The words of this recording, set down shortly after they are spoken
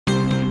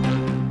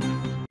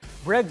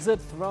Brexit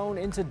thrown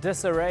into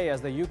disarray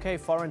as the UK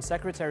Foreign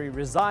Secretary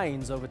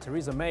resigns over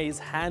Theresa May's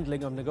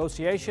handling of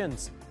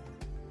negotiations.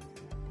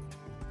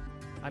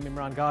 I'm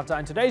Imran Gata,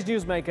 and today's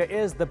newsmaker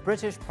is the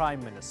British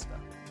Prime Minister.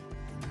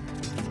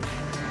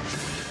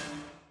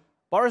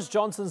 Boris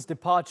Johnson's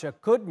departure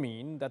could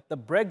mean that the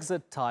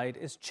Brexit tide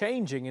is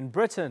changing in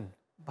Britain.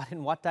 But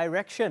in what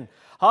direction?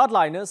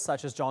 Hardliners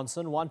such as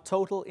Johnson want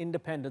total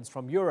independence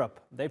from Europe.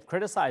 They've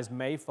criticised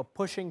May for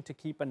pushing to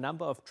keep a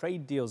number of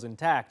trade deals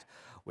intact.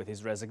 With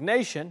his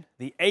resignation,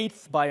 the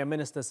 8th by a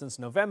minister since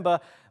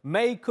November,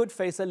 May could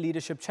face a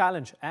leadership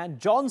challenge, and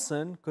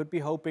Johnson could be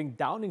hoping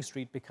Downing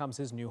Street becomes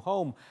his new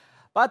home.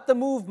 But the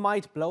move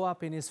might blow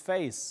up in his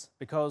face,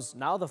 because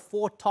now the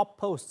 4 top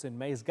posts in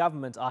May's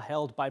government are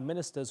held by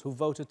ministers who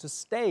voted to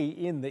stay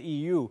in the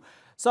EU.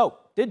 So,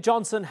 did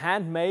Johnson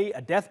hand May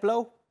a death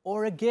blow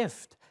or a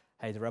gift?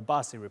 Haider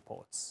Abbasi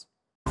reports.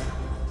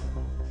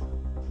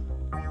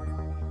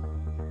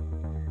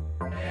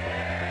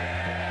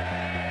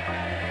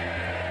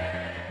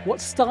 What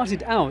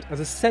started out as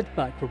a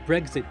setback for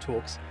Brexit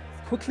talks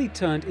quickly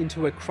turned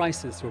into a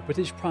crisis for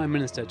British Prime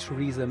Minister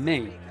Theresa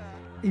May.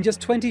 In just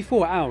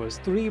 24 hours,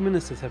 3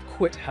 ministers have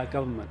quit her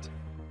government.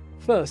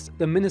 First,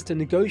 the minister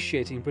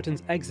negotiating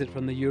Britain's exit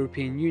from the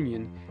European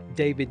Union,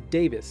 David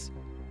Davis,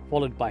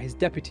 followed by his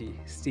deputy,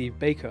 Steve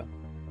Baker.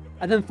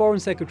 And then Foreign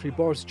Secretary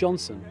Boris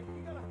Johnson.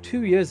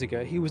 2 years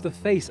ago, he was the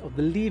face of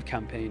the Leave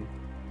campaign.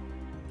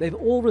 They've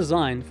all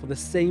resigned for the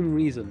same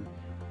reason: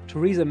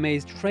 Theresa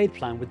May's trade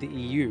plan with the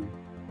EU.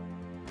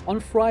 On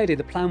Friday,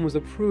 the plan was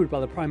approved by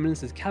the Prime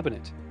Minister's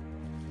cabinet.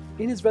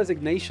 In his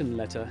resignation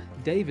letter,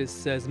 Davis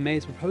says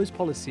May's proposed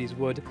policies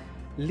would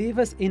leave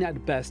us in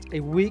at best a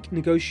weak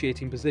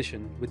negotiating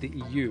position with the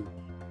EU.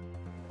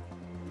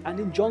 And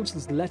in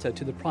Johnson's letter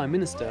to the Prime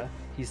Minister,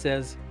 he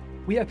says,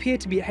 "We appear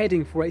to be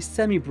heading for a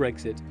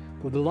semi-Brexit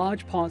with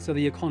large parts of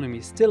the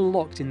economy still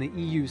locked in the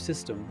EU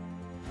system."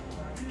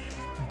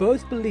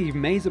 Both believe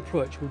May's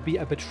approach would be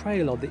a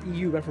betrayal of the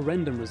EU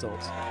referendum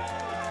results.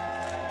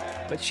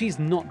 But she's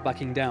not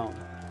backing down.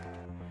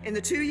 In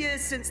the 2 years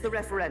since the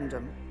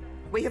referendum,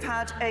 we have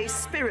had a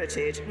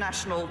spirited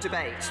national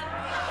debate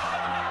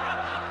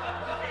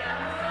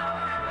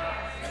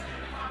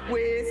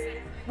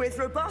with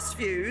robust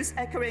views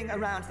echoing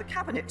around the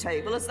cabinet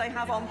table as they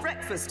have on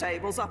breakfast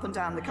tables up and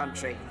down the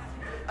country.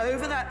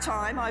 Over that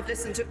time, I've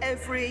listened to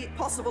every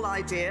possible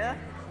idea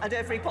and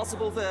every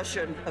possible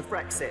version of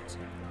Brexit.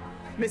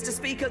 Mr.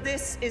 Speaker,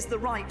 this is the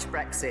right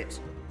Brexit.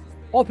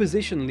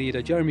 Opposition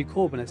leader Jeremy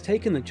Corbyn has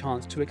taken the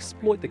chance to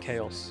exploit the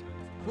chaos.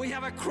 We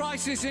have a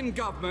crisis in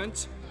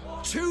government,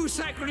 2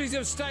 secretaries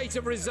of state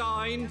have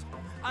resigned,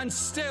 and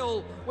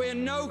still we're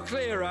no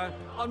clearer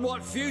on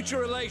what future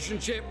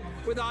relationship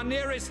with our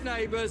nearest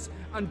neighbours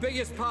and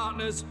biggest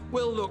partners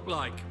will look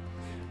like.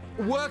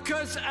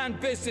 Workers and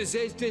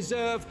businesses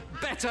deserve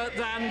better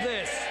than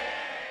this.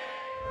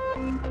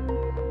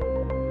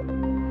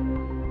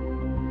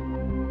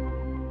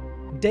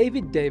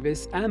 David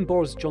Davis and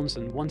Boris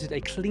Johnson wanted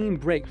a clean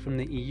break from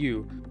the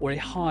EU, or a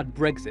hard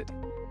Brexit.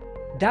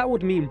 That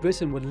would mean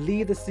Britain would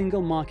leave the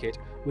single market,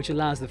 which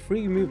allows the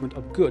free movement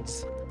of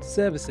goods,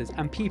 services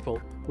and people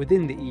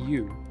within the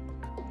EU.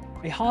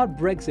 A hard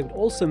Brexit would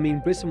also mean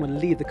Britain would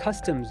leave the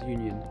customs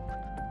union.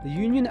 The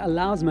union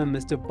allows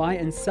members to buy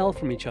and sell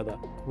from each other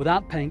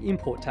without paying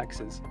import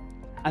taxes,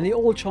 and they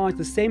all charge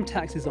the same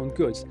taxes on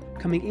goods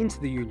coming into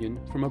the union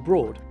from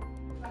abroad.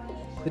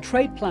 The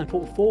trade plan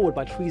put forward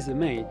by Theresa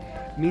May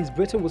means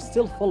Britain will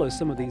still follow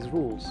some of these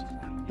rules.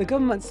 The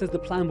government says the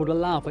plan would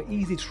allow for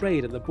easy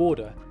trade at the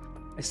border.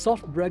 A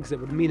soft Brexit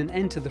would mean an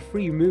end to the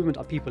free movement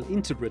of people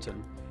into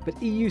Britain,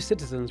 but EU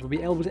citizens will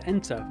be able to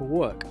enter for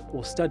work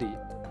or study.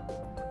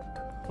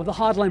 For the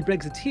hardline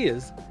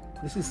Brexiteers,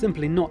 this is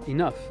simply not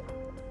enough.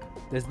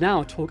 There's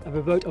now talk of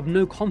a vote of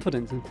no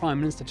confidence in Prime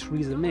Minister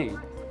Theresa May.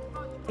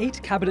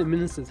 8 cabinet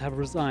ministers have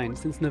resigned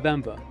since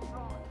November.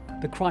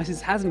 The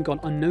crisis hasn't gone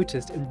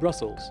unnoticed in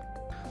Brussels.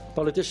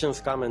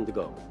 Politicians come and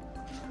go,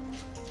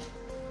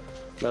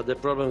 but the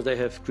problems they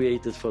have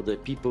created for the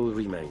people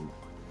remain.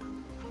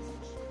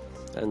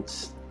 And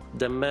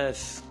the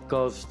mess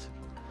caused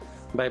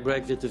by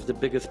Brexit is the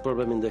biggest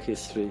problem in the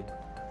history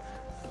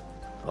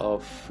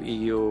of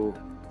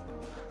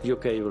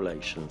EU-UK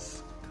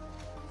relations.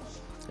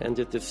 And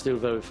it is still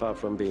very far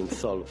from being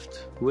solved,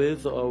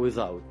 with or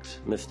without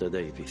Mr.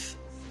 Davis.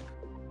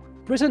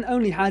 Britain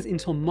only has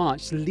until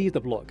March to leave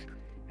the bloc,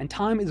 and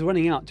time is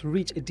running out to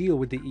reach a deal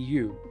with the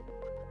EU.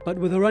 But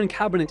with her own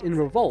cabinet in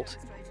revolt,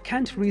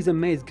 can Theresa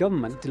May's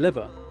government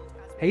deliver?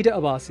 Haider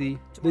Abbasi,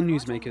 The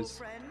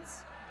Newsmakers.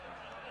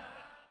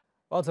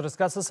 Well, to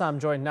discuss this, I'm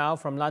joined now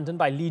from London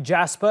by Lee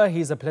Jasper.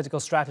 He's a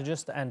political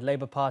strategist and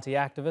Labour Party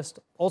activist.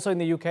 Also in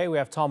the UK, we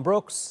have Tom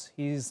Brooks.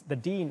 He's the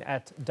Dean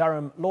at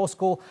Durham Law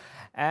School.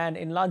 And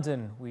in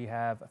London, we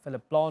have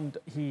Philip Blond.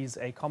 He's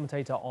a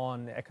commentator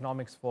on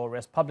economics for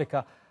Res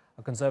Publica,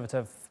 a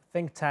conservative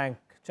think tank.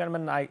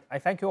 Gentlemen, I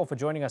thank you all for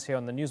joining us here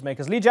on the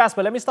Newsmakers. Lee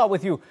Jasper, let me start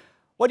with you.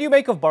 What do you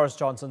make of Boris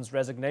Johnson's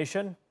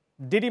resignation?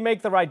 Did he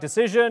make the right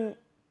decision?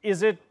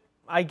 Is it,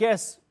 I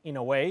guess, in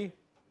a way,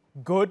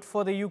 good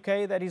for the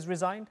UK that he's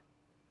resigned?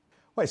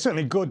 Well, it's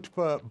certainly good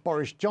for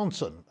Boris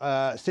Johnson,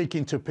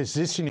 seeking to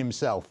position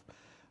himself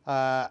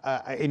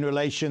in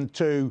relation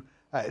to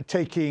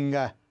taking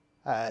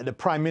the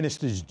Prime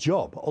Minister's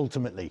job,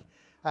 ultimately.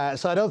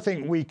 So I don't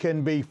think we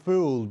can be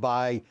fooled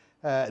by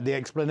the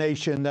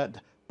explanation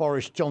that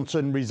Boris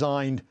Johnson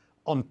resigned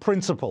on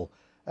principle.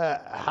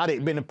 Had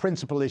it been a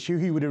principal issue,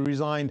 he would have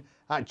resigned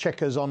at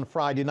Chequers on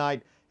Friday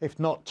night, if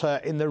not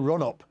in the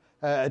run-up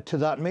to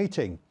that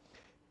meeting.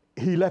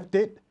 He left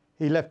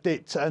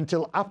it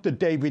until after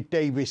David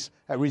Davis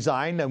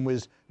resigned and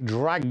was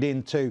dragged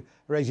into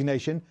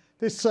resignation.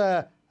 This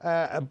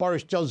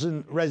Boris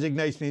Johnson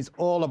resignation is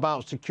all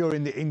about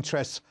securing the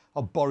interests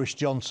of Boris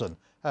Johnson,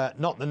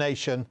 not the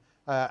nation,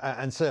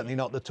 and certainly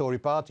not the Tory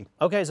party.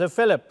 OK, so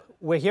Philip,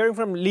 we're hearing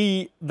from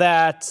Lee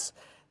that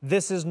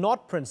this is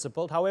not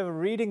principled. However,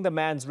 reading the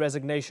man's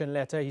resignation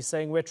letter, he's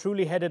saying we're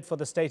truly headed for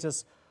the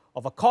status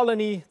of a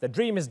colony. The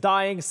dream is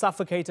dying,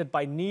 suffocated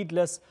by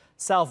needless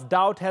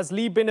self-doubt. Has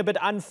Lee been a bit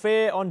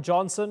unfair on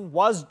Johnson?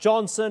 Was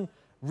Johnson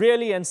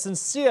really and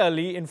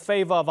sincerely in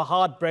favour of a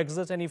hard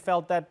Brexit, and he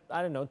felt that,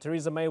 I don't know,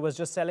 Theresa May was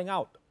just selling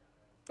out?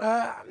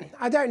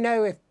 I don't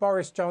know if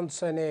Boris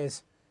Johnson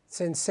is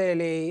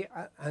sincerely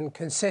and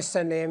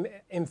consistently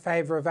in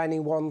favour of any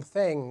one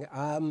thing.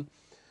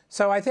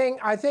 So I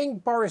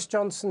think Boris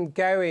Johnson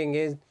going,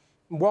 in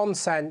one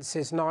sense,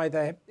 is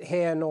neither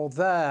here nor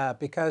there,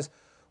 because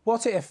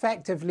what it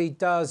effectively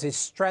does is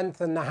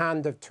strengthen the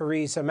hand of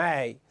Theresa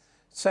May.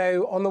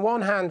 So on the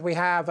one hand, we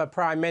have a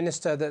Prime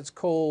Minister that's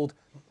called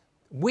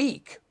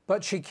weak,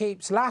 but she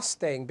keeps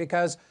lasting,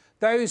 because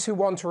those who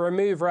want to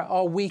remove her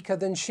are weaker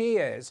than she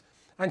is.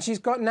 And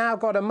she's now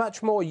got a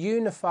much more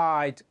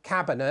unified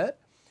cabinet.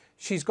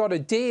 She's got a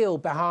deal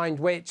behind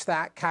which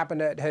that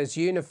cabinet has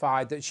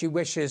unified that she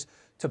wishes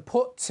to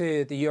put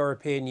to the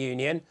European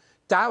Union.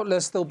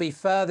 Doubtless there'll be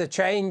further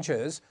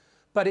changes,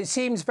 but it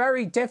seems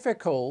very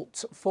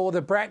difficult for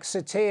the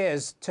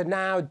Brexiteers to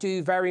now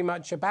do very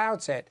much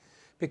about it,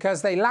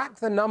 because they lack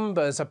the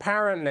numbers,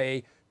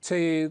 apparently,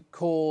 to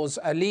cause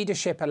a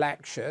leadership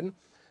election.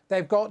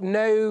 They've got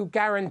no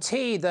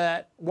guarantee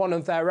that one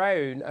of their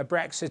own, a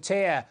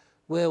Brexiteer,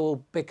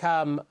 will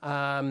become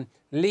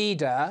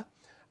leader.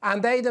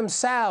 And they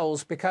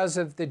themselves, because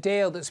of the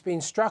deal that's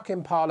been struck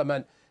in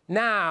Parliament,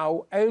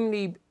 now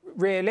only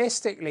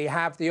realistically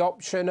have the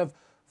option of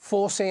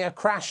forcing a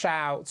crash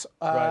out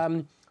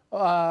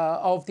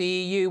of the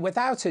EU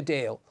without a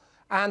deal.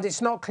 And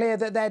it's not clear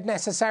that they'd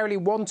necessarily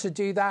want to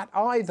do that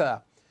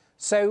either.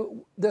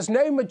 So there's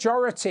no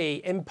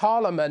majority in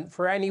Parliament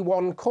for any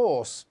one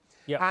course.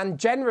 Yep. And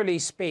generally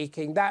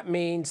speaking, that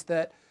means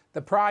that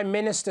the Prime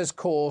Minister's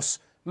course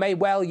may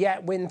well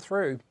yet win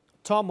through.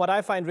 Tom, what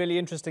I find really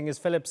interesting is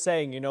Philip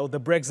saying, you know, the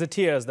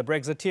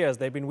Brexiteers,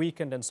 they've been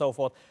weakened and so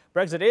forth.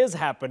 Brexit is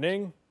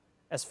happening,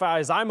 as far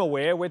as I'm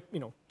aware, with,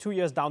 2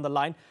 years down the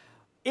line.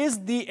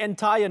 Is the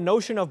entire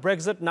notion of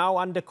Brexit now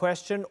under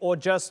question, or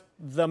just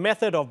the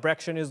method of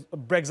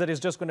Brexit is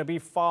just going to be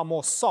far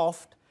more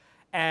soft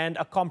and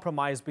a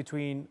compromise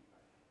between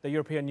the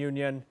European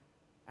Union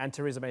and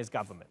Theresa May's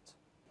government?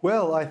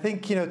 Well, I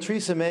think,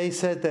 Theresa May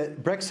said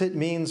that Brexit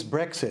means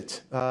Brexit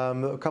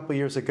a couple of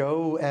years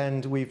ago,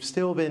 and we've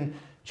still been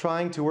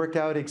trying to work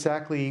out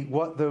exactly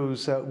what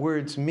those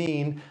words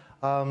mean.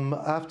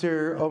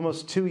 After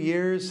almost 2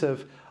 years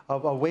of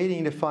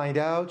waiting to find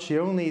out, she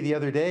only the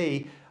other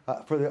day,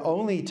 for the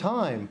only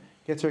time,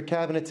 gets her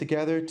cabinet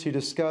together to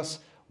discuss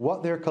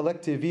what their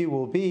collective view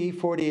will be.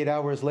 48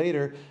 hours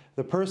later,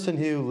 the person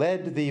who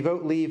led the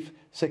Vote Leave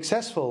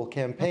successful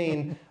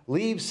campaign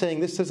leaves, saying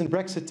this isn't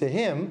Brexit to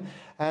him.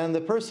 And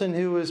the person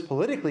who is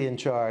politically in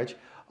charge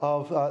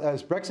of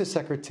as Brexit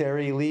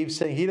secretary leaves,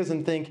 saying he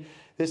doesn't think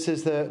this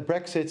is the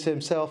Brexit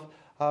himself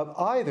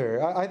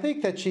either. I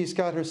think that she's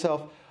got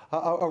herself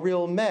a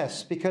real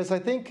mess, because I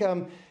think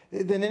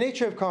the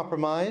nature of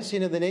compromise,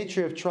 the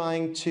nature of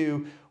trying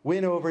to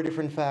win over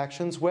different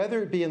factions,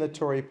 whether it be in the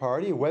Tory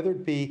party, whether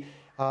it be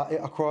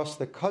across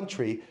the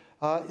country,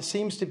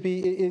 seems to be,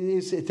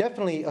 is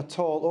definitely a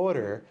tall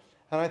order.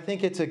 And I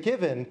think it's a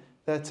given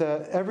that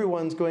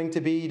everyone's going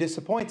to be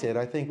disappointed.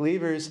 I think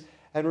Leavers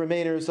and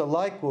Remainers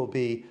alike will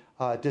be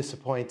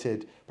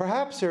disappointed.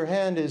 Perhaps her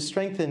hand is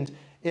strengthened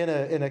in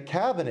a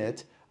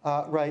cabinet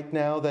right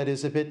now that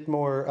is a bit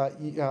more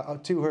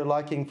to her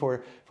liking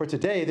for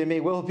today. There may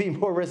well be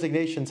more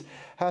resignations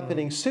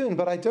happening soon,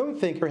 but I don't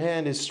think her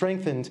hand is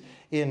strengthened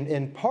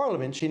in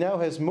Parliament. She now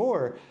has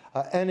more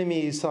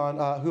enemies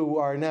who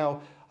are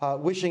now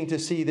wishing to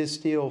see this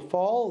deal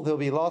fall. There'll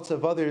be lots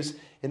of others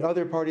in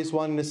other parties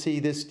wanting to see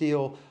this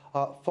deal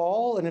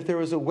fall. And if there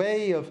was a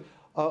way of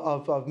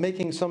of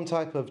making some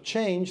type of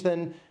change,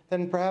 then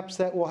perhaps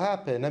that will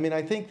happen. I mean,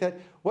 I think that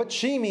what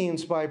she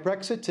means by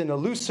Brexit and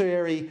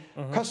illusory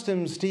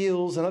customs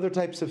deals and other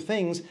types of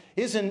things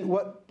isn't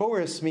what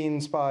Boris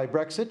means by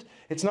Brexit.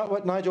 It's not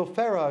what Nigel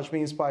Farage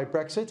means by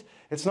Brexit.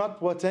 It's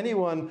not what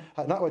anyone,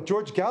 not what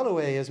George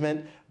Galloway has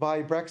meant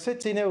by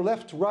Brexit. You know,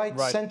 left, right,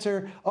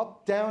 centre,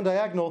 up, down,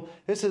 diagonal.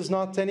 This is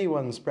not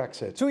anyone's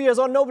Brexit. 2 years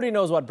on, nobody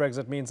knows what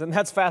Brexit means, and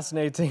that's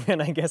fascinating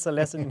and I guess a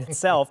lesson in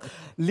itself.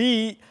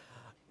 Lee,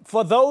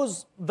 for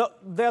those,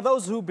 there are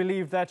those who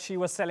believe that she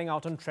was selling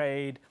out on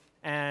trade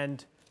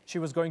and she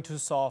was going too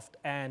soft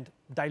and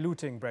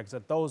diluting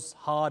Brexit, those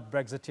hard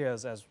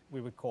Brexiteers, as we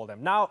would call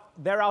them. Now,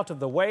 they're out of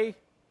the way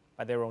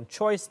by their own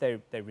choice. They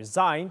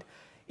resigned.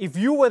 If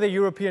you were the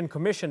European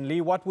Commission,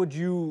 Lee, what would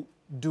you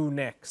do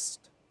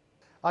next?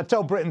 I'd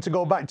tell Britain to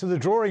go back to the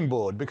drawing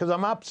board, because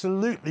I'm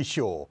absolutely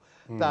sure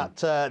that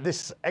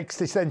this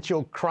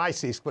existential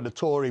crisis for the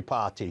Tory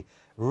party,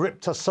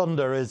 ripped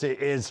asunder as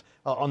it is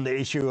on the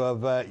issue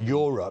of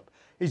Europe,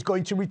 is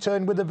going to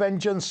return with a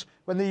vengeance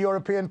when the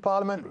European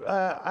Parliament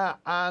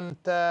and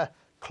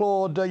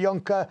Claude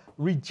Juncker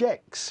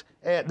rejects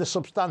the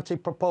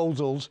substantive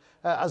proposals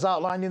as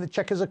outlined in the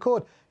Chequers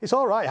Accord. It's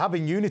all right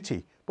having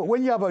unity, but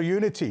when you have a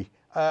unity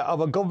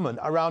of a government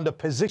around a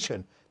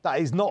position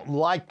that is not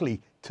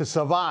likely to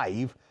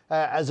survive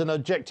as an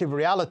objective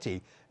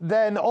reality,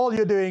 then all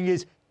you're doing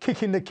is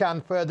kicking the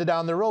can further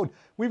down the road.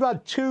 We've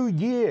had 2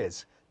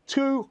 years,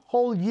 2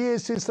 whole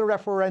years since the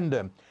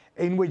referendum,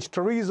 in which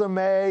Theresa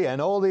May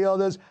and all the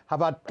others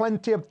have had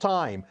plenty of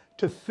time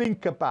to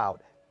think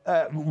about,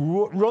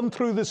 run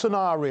through the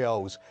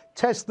scenarios,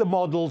 test the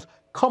models,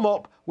 come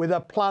up with a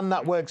plan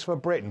that works for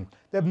Britain.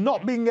 They've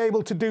not been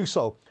able to do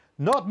so,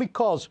 not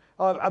because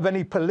of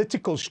any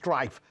political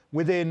strife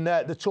within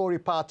the Tory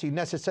party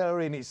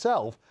necessarily in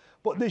itself,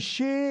 but the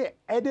sheer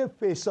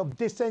edifice of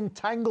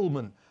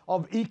disentanglement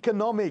of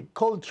economic,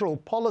 cultural,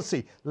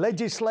 policy,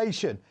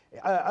 legislation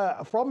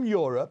from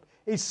Europe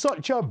is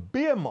such a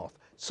behemoth,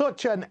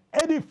 such an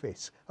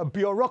edifice of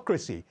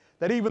bureaucracy,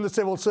 that even the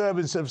civil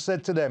servants have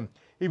said to them,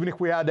 even if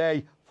we had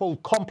a full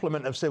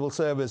complement of civil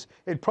servants,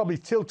 it'd probably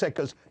still take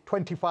us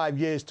 25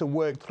 years to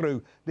work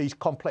through these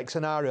complex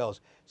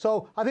scenarios.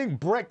 So I think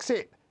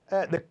Brexit,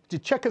 the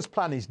Chequers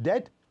plan is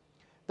dead,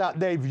 that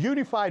they've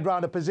unified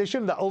around a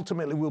position that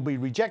ultimately will be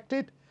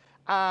rejected.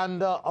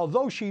 And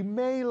although she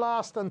may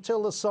last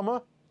until the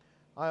summer,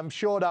 I'm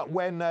sure that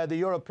when the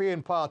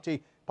European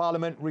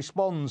Parliament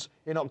responds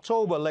in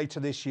October later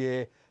this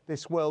year,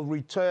 this will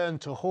return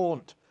to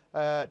haunt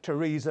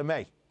Theresa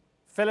May.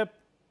 Philip,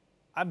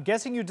 I'm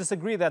guessing you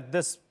disagree that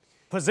this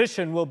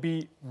position will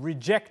be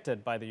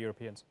rejected by the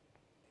Europeans.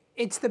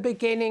 It's the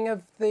beginning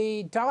of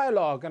the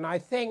dialogue, and I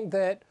think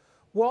that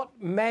what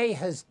May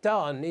has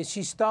done is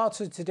she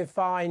started to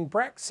define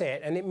Brexit,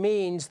 and it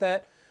means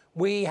that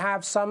we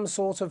have some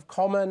sort of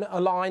common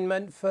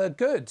alignment for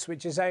goods,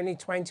 which is only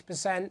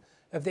 20%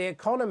 of the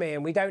economy,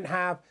 and we don't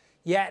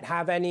yet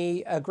have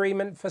any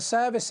agreement for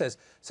services.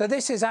 So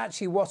this is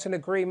actually what an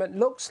agreement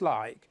looks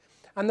like.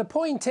 And the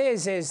point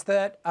is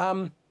that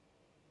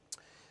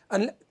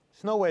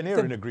it's nowhere near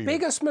an agreement.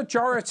 Biggest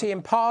majority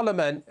in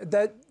Parliament,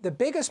 the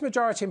biggest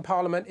majority in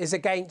Parliament is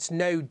against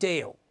no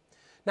deal.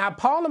 Now,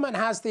 Parliament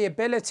has the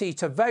ability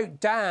to vote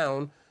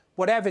down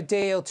whatever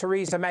deal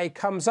Theresa May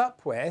comes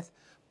up with,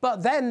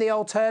 but then the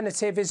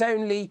alternative is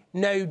only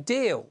no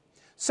deal.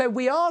 So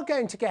we are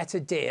going to get a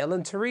deal,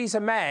 and Theresa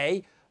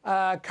May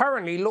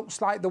currently looks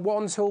like the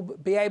ones who'll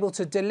be able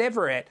to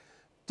deliver it,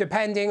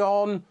 depending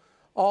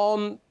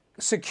on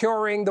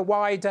securing the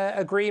wider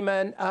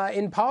agreement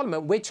in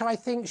Parliament, which I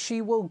think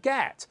she will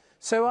get.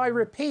 So I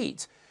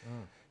repeat,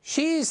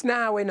 she's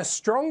now in a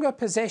stronger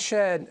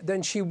position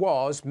than she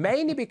was,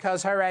 mainly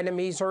because her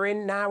enemies are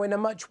now in a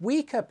much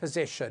weaker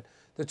position.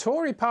 The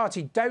Tory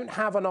party don't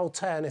have an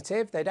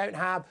alternative. They don't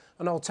have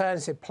an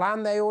alternative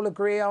plan they all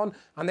agree on,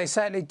 and they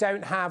certainly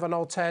don't have an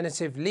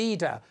alternative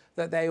leader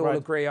that they all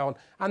agree on.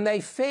 And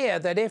they fear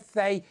that if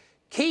they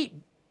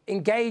keep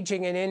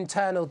engaging in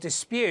internal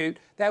dispute,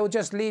 they will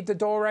just leave the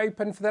door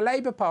open for the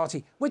Labour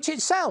Party, which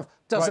itself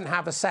doesn't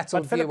have a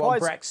settled view on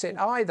Brexit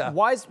either.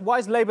 Why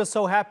is Labour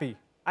so happy?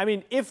 I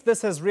mean, if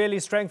this has really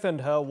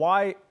strengthened her,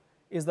 why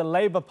is the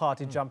Labour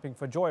Party jumping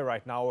for joy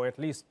right now, or at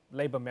least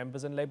Labour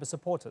members and Labour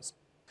supporters?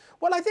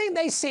 Well, I think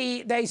they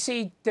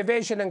see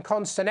division and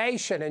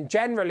consternation, and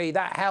generally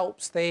that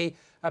helps the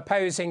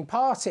opposing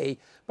party.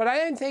 But I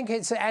don't think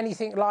it's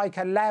anything like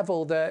a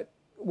level that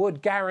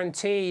would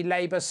guarantee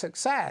Labour's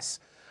success.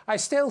 I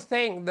still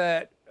think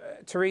that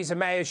Theresa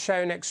May has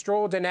shown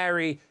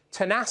extraordinary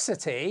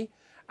tenacity,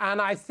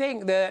 and I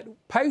think that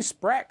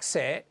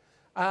post-Brexit,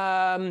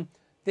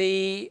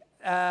 the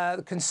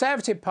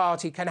Conservative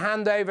Party can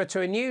hand over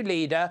to a new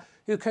leader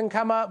who can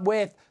come up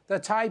with the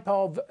type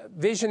of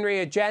visionary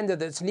agenda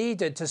that's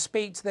needed to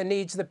speak to the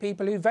needs of the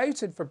people who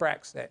voted for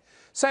Brexit.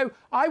 So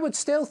I would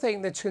still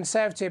think the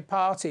Conservative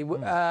Party,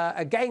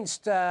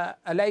 against a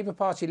Labour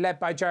Party led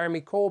by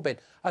Jeremy Corbyn,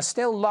 are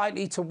still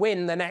likely to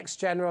win the next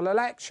general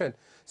election.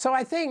 So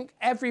I think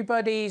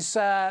everybody's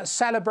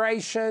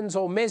celebrations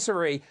or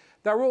misery,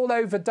 they're all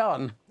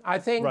overdone. I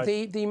think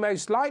the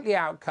most likely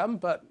outcome,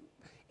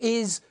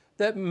 is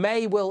that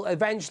May will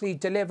eventually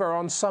deliver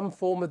on some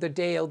form of the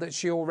deal that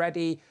she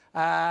already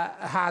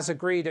has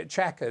agreed at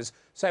Chequers.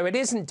 So it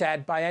isn't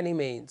dead by any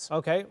means.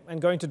 OK,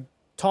 and going to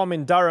Tom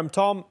in Durham.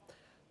 Tom,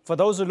 for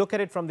those who look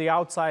at it from the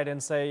outside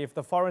and say, if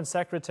the Foreign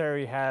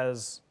Secretary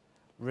has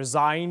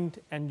resigned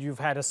and you've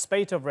had a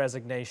spate of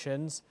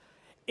resignations,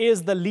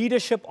 is the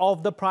leadership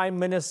of the Prime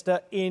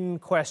Minister in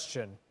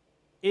question?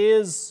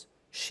 Is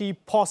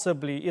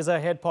her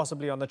head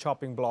possibly on the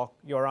chopping block?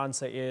 Your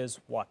answer is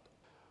what?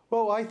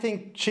 Well, I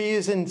think she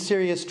is in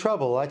serious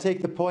trouble. I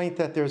take the point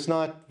that there's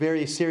not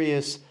very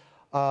serious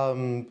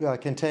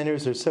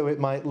contenders, or so it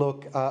might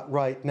look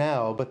right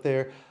now. But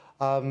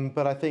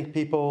I think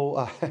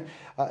people,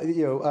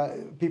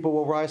 people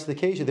will rise to the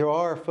occasion. There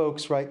are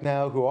folks right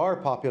now who are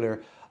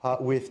popular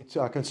with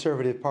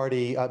Conservative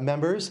Party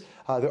members.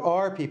 There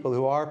are people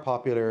who are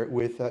popular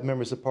with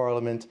members of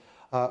Parliament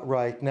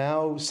right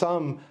now.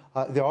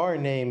 There are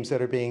names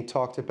that are being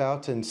talked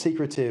about, and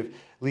secretive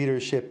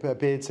leadership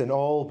bids and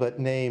all but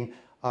name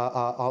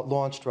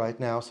launched right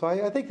now. So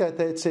I think that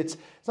it's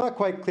not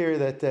quite clear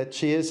that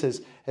she is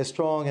as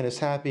strong and as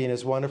happy and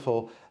as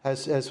wonderful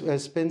as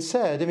has been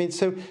said. I mean,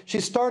 so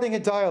she's starting a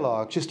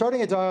dialogue. She's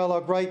starting a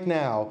dialogue right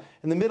now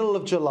in the middle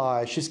of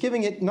July. She's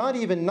giving it not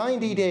even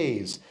 90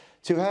 days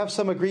to have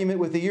some agreement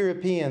with the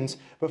Europeans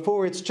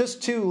before it's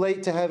just too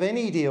late to have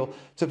any deal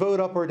to vote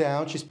up or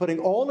down. She's putting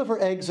all of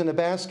her eggs in a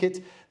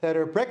basket that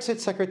her Brexit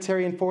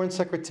Secretary and Foreign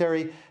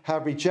Secretary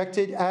have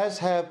rejected, as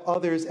have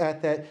others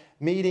at that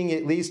meeting,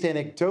 at least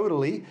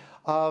anecdotally,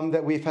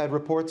 that we've had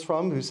reports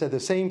from, who said the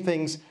same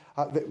things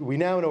that we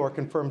now know are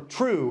confirmed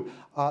true,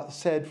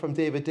 said from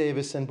David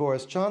Davis and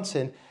Boris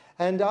Johnson.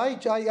 And I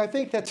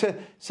think that to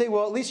say,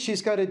 well, at least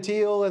she's got a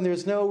deal and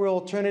there's no real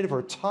alternative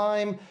or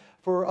time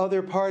for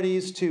other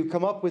parties to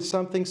come up with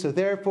something, so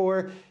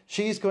therefore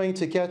she's going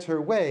to get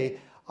her way.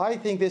 I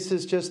think this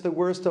is just the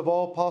worst of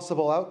all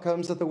possible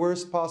outcomes at the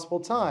worst possible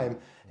time.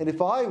 And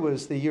if I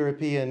was the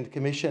European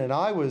Commission and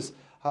I was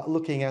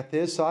looking at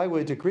this, I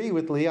would agree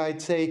with Lee. I'd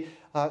say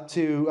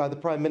to the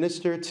Prime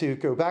Minister to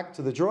go back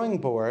to the drawing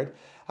board,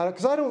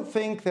 because I don't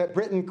think that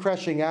Britain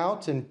crashing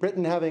out and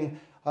Britain having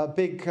a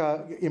big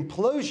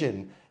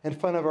implosion in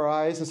front of our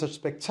eyes in such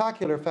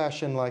spectacular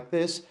fashion like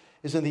this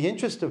is in the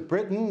interest of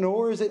Britain,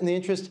 nor is it in the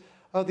interest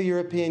of the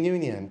European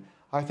Union.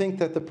 I think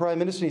that the Prime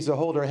Minister needs to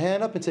hold her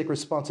hand up and take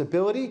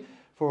responsibility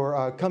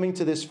for coming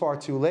to this far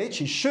too late.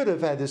 She should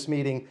have had this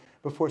meeting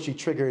before she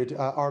triggered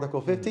Article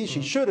 50.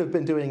 She should have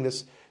been doing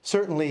this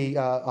certainly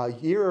a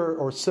year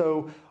or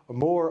so or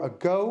more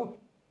ago.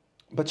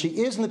 But she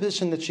is in the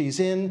position that she's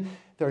in.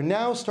 They're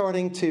now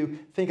starting to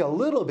think a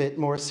little bit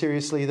more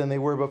seriously than they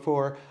were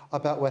before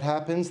about what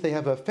happens. They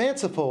have a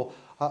fanciful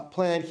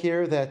plan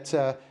here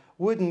that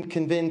wouldn't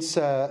convince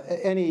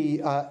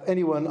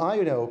anyone I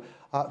know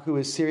who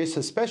is serious,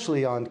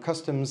 especially on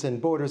customs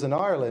and borders in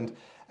Ireland.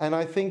 And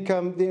I think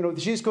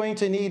she's going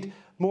to need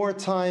more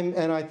time,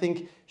 and I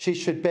think she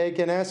should beg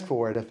and ask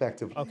for it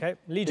effectively. Okay,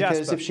 Lee Jasper.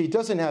 Because if she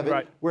doesn't have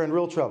it, we're in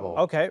real trouble.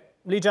 Okay,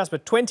 Lee Jasper,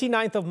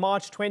 29th of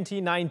March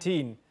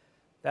 2019.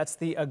 That's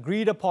the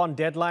agreed upon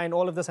deadline.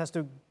 All of this has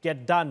to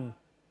get done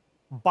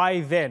by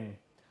then.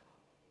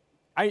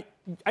 I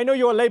know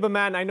you're a Labour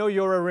man. I know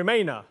you're a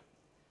Remainer.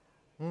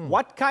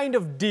 What kind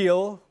of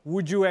deal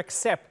would you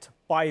accept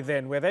by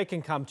then, where they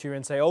can come to you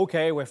and say,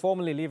 OK, we're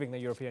formally leaving the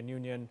European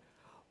Union,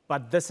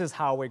 but this is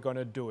how we're going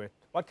to do it?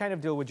 What kind of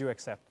deal would you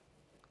accept?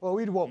 Well,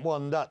 we'd want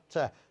one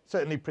that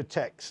certainly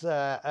protects,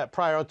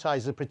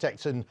 prioritises the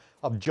protection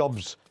of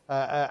jobs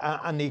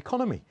and the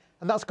economy.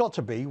 And that's got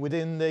to be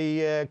within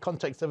the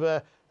context of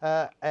a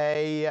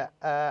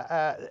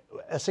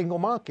single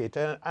market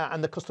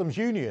and the customs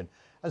union.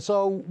 And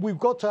so we've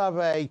got to have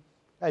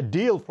a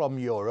deal from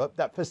Europe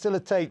that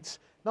facilitates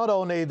not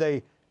only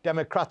the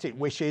democratic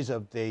wishes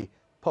of the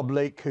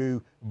public who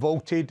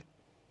voted,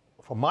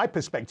 from my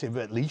perspective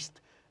at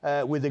least,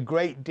 with a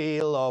great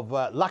deal of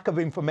lack of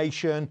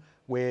information,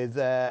 with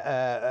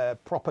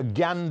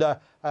propaganda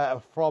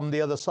from the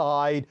other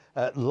side,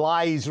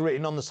 lies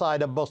written on the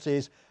side of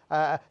buses.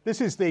 This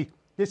is the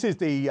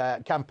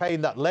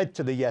campaign that led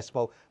to the yes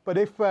vote. But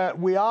if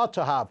we are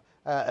to have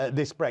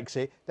this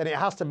Brexit, then it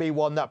has to be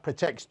one that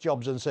protects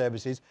jobs and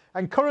services.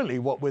 And currently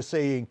what we're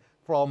seeing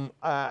from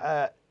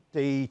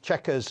the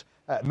Chequers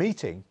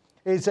meeting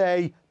is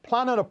a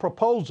plan and a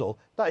proposal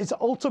that is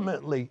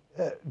ultimately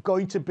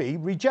going to be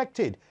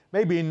rejected.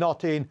 Maybe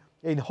not in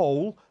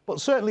whole,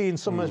 but certainly in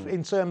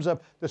terms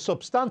of the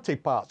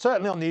substantive part,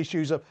 certainly on the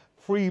issues of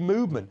free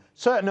movement,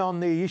 certainly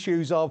on the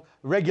issues of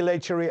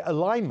regulatory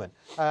alignment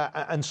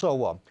and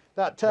so on.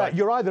 That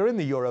you're either in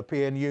the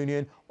European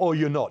Union or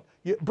you're not.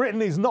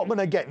 Britain is not going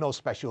to get no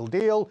special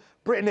deal.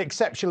 Britain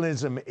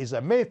exceptionalism is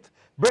a myth.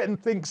 Britain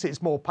thinks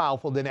it's more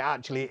powerful than it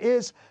actually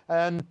is.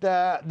 And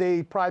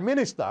the Prime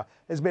Minister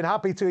has been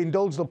happy to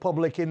indulge the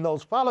public in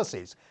those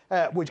fallacies,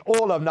 which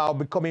all have now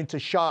become into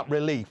sharp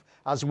relief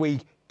as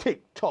we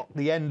tick-tock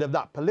the end of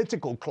that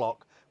political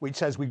clock which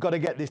says we've got to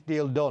get this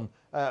deal done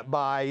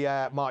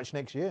by March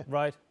next year.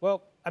 Right.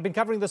 Well, I've been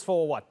covering this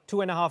for, what,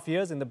 2.5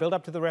 years in the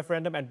build-up to the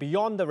referendum and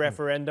beyond the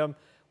referendum.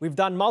 We've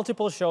done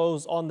multiple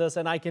shows on this,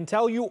 and I can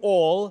tell you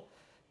all,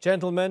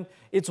 gentlemen,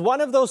 it's one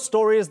of those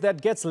stories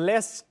that gets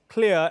less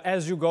clear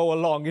as you go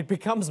along. It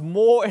becomes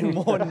more and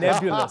more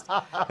nebulous.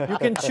 You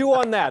can chew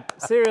on that.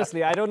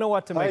 Seriously, I don't know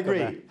what to make of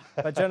that.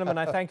 But gentlemen,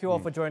 I thank you all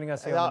for joining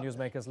us here on the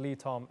Newsmakers. Lee,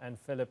 Tom and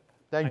Philip.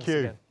 Thank you.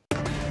 Again.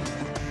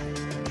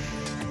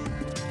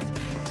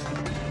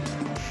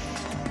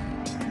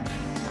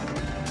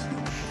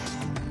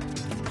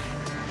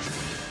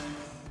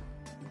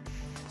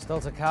 Still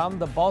to come,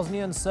 the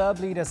Bosnian Serb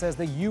leader says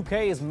the UK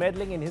is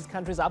meddling in his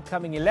country's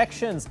upcoming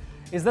elections.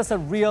 Is this a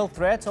real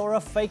threat or a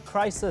fake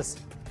crisis?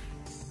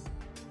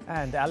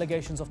 And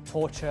allegations of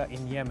torture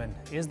in Yemen.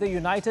 Is the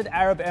United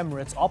Arab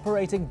Emirates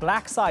operating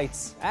black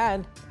sites?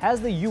 And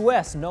has the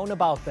US known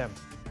about them?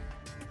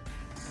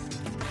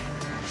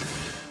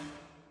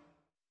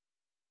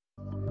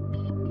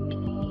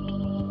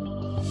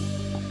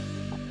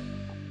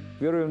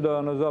 I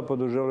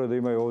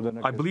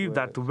believe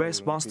that the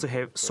West wants to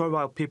have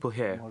servile people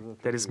here.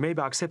 That is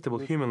maybe acceptable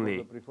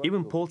humanly,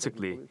 even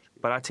politically,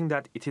 but I think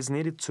that it is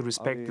needed to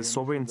respect the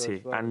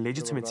sovereignty and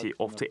legitimacy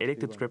of the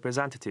elected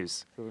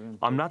representatives.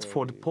 I'm not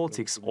for the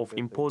politics of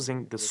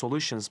imposing the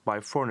solutions by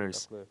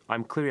foreigners.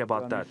 I'm clear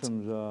about that.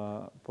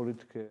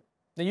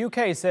 The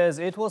UK says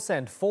it will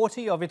send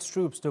 40 of its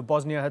troops to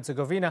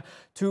Bosnia-Herzegovina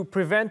to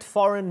prevent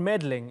foreign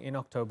meddling in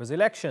October's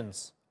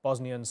elections.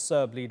 Bosnian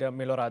Serb leader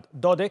Milorad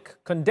Dodik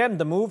condemned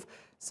the move,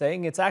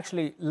 saying it's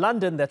actually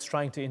London that's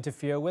trying to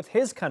interfere with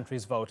his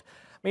country's vote.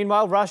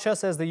 Meanwhile, Russia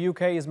says the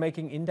UK is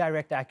making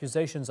indirect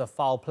accusations of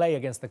foul play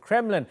against the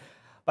Kremlin.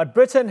 But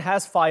Britain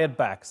has fired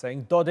back,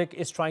 saying Dodik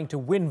is trying to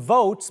win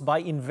votes by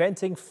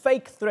inventing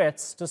fake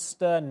threats to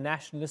stir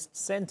nationalist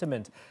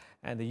sentiment.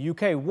 And the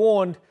UK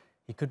warned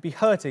he could be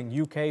hurting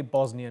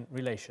UK-Bosnian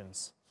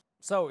relations.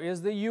 So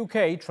is the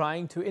UK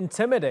trying to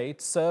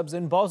intimidate Serbs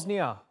in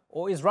Bosnia?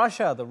 Or is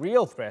Russia the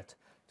real threat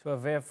to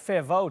a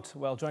fair vote?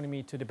 Well, joining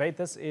me to debate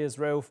this is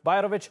Rauf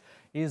Bajrović.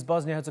 He is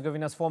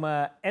Bosnia-Herzegovina's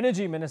former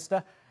energy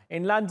minister.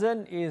 In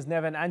London is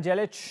Neven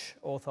Anđelić,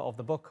 author of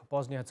the book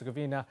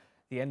Bosnia-Herzegovina,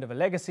 The End of a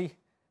Legacy.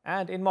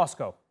 And in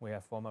Moscow, we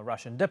have former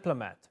Russian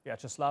diplomat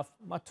Vyacheslav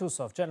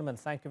Matusov. Gentlemen,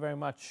 thank you very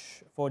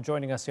much for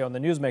joining us here on the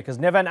Newsmakers.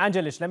 Neven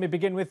Anđelić, let me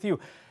begin with you.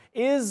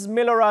 Is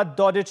Milorad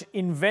Dodik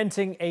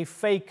inventing a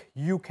fake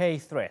UK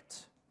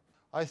threat?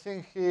 I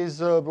think he's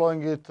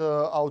blowing it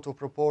out of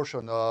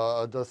proportion.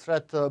 The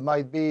threat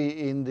might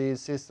be in the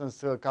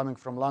insistence coming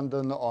from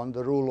London on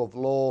the rule of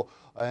law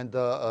and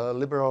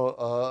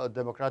liberal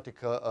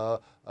democratic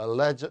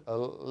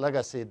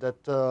legacy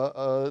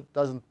that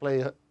doesn't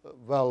play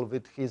well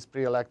with his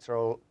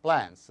pre-electoral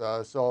plans.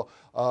 So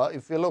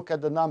if we look at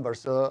the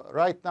numbers,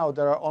 right now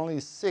there are only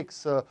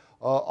 6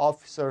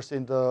 officers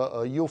in the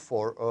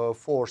EUFOR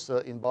force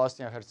in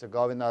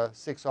Bosnia-Herzegovina,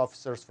 6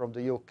 officers from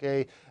the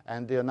UK,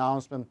 and the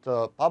announcement,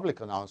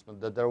 public announcement,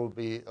 that there will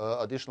be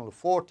additional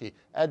 40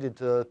 added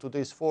to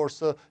this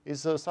force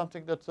is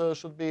something that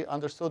should be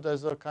understood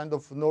as a kind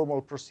of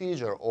normal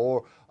procedure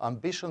or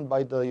ambition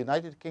by the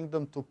United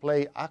Kingdom to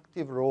play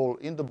active role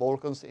in the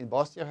Balkans, in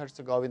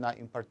Bosnia-Herzegovina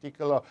in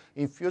particular,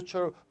 in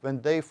future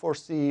when they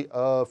foresee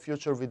a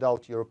future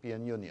without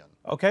European Union.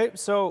 Okay,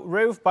 so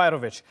Rauf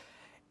Bajrović,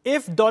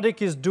 if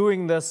Dodik is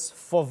doing this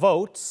for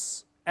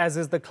votes, as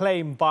is the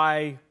claim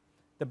by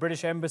the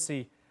British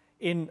Embassy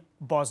in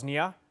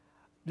Bosnia,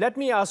 let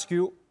me ask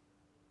you,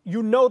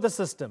 you know the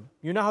system,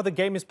 you know how the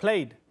game is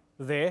played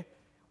there.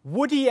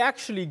 Would he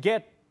actually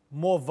get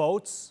more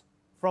votes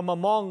from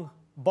among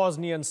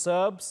Bosnian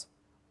Serbs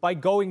by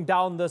going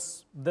down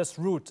this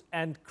route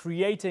and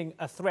creating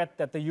a threat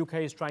that the UK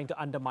is trying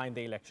to undermine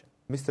the election?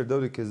 Mr.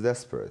 Dodik is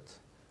desperate.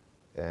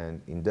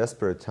 And in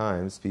desperate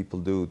times, people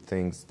do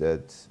things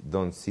that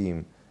don't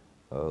seem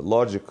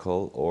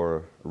logical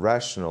or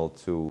rational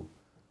to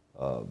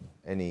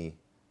any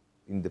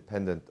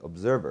independent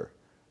observer.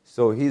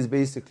 So he's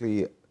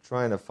basically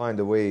trying to find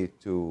a way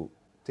to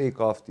take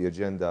off the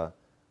agenda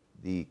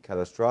the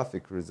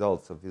catastrophic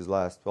results of his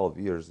last 12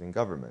 years in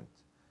government.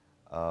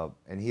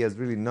 And he has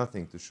really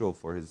nothing to show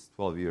for his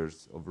 12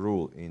 years of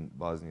rule in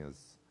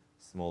Bosnia's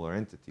smaller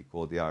entity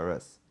called the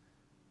IRS.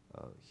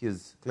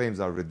 His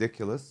claims are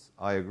ridiculous.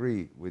 I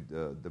agree with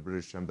the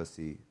British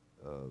Embassy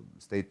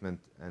statement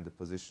and the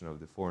position of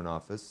the Foreign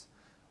Office,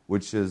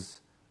 which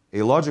is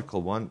a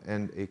logical one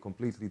and a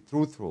completely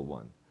truthful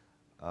one.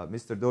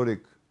 Mr.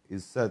 Dodik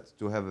is set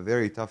to have a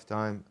very tough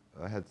time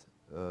ahead,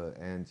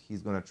 and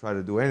he's going to try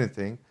to do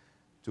anything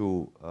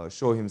to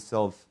show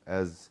himself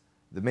as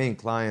the main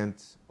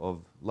client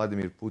of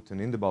Vladimir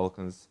Putin in the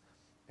Balkans,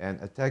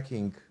 and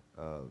attacking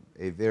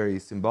a very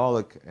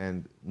symbolic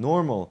and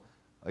normal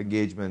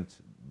engagement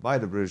by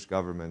the British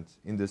government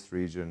in this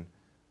region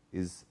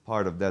is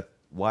part of that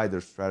wider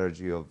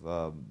strategy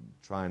of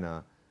trying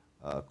to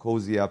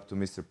cozy up to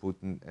Mr.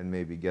 Putin and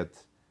maybe get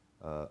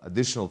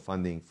additional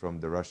funding from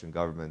the Russian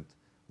government,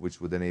 which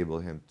would enable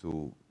him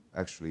to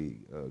actually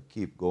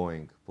keep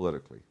going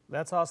politically.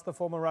 Let's ask the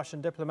former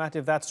Russian diplomat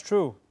if that's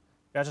true.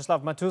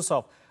 Vyacheslav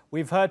Matusov.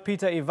 We've heard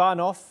Peter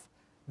Ivanov,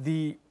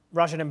 the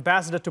Russian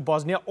ambassador to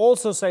Bosnia,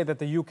 also say that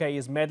the UK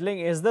is meddling.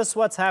 Is this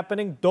what's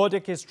happening?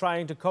 Dodik is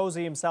trying to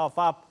cozy himself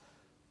up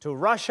to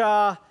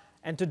Russia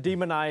and to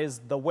demonize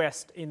the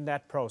West in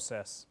that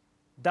process.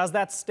 Does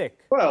that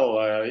stick?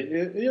 Well,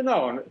 you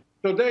know,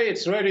 today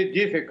it's very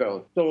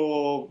difficult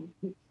to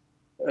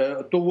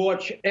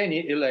watch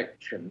any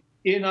election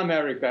in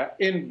America,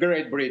 in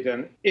Great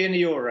Britain, in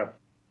Europe,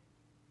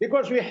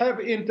 because we have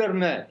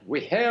internet,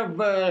 we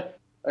have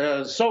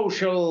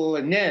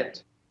social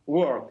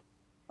network.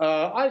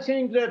 I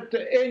think that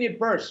any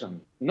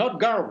person, not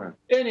government,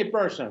 any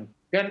person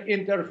can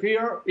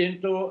interfere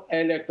into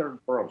electoral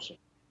process.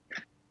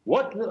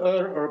 What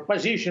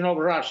position of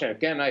Russia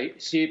can I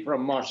see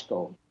from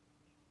Moscow?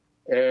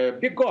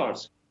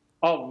 Because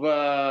of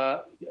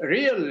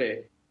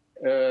really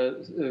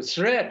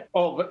threat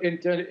of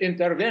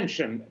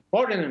intervention,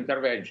 foreign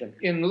intervention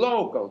in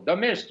local,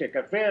 domestic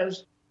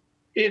affairs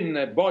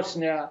in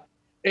Bosnia,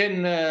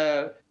 in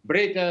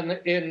Britain,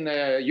 in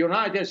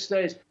United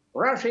States,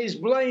 Russia is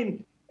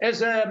blamed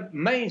as a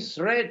main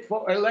threat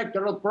for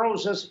electoral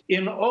process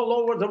in all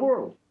over the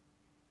world.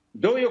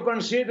 Do you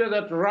consider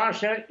that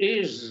Russia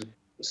is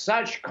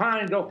such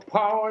kind of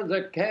power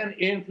that can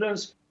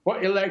influence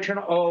for election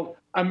of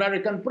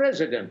American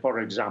president,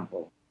 for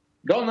example?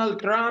 Donald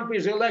Trump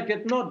is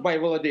elected not by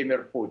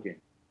Vladimir Putin.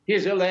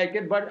 He's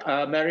elected by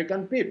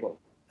American people.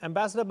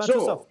 Ambassador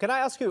Matusov, can I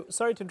ask you,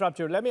 sorry to interrupt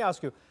you, let me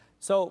ask you.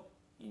 So,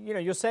 you know,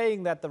 you're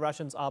saying that the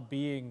Russians are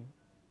being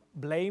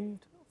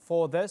blamed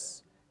for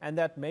this and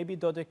that maybe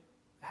Dodik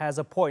has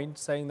a point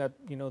saying that,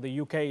 you know,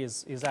 the UK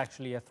is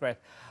actually a threat.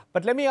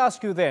 But let me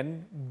ask you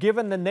then,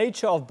 given the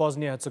nature of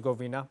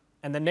Bosnia-Herzegovina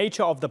and the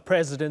nature of the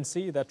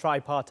presidency, the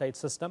tripartite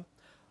system,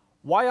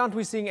 why aren't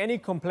we seeing any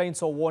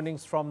complaints or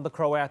warnings from the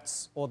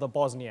Croats or the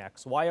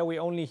Bosniaks? Why are we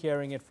only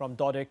hearing it from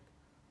Dodik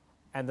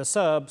and the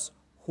Serbs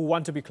who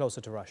want to be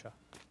closer to Russia?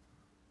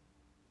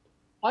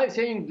 I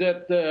think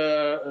that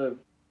the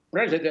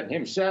president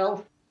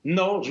himself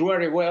knows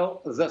very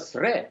well the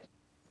threat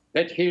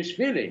that he is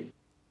feeling.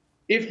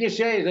 If he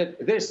says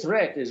that this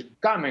threat is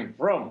coming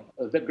from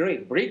the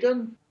Great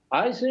Britain,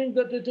 I think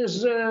that it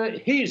is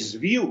his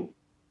view.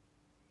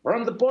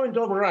 From the point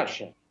of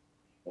Russia,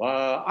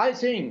 I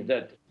think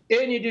that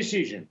any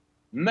decision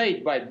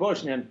made by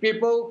Bosnian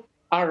people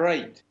are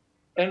right.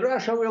 And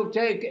Russia will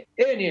take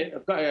any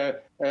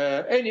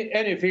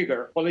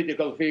figure,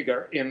 political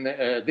figure in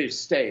this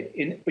state,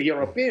 in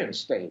European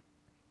state,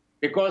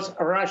 because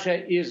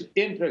Russia is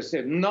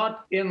interested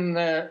not in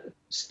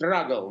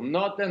struggle,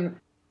 not in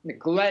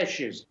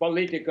clashes,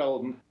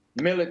 political,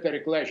 military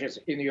clashes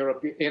in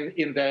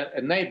the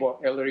neighbor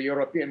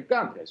European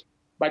countries,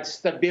 but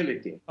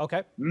stability.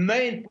 Okay.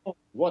 Main point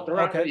what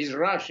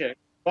Russia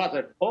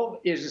bothered of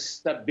is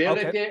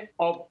stability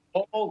of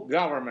all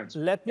governments.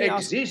 Let me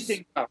ask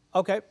Neven.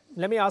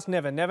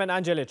 Neven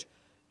Angelic,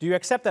 do you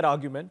accept that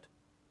argument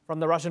from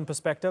the Russian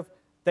perspective?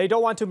 They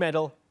don't want to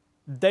meddle.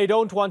 They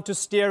don't want to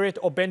steer it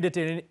or bend it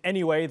in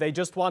any way. They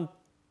just want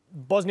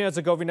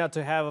Bosnia-Herzegovina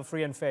to have a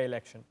free and fair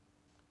election.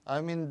 I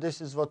mean,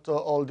 this is what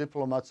all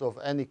diplomats of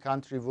any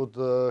country would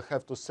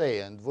have to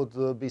say and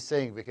would be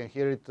saying. We can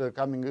hear it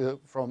coming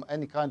from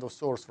any kind of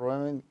source,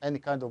 from any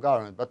kind of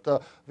government. But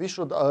we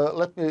should,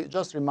 let me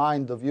just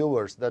remind the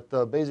viewers that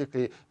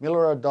basically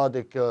Milorad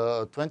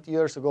Dodik 20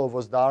 years ago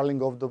was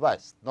darling of the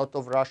West, not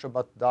of Russia,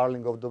 but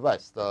darling of the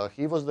West.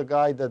 He was the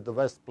guy that the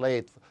West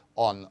played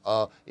on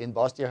in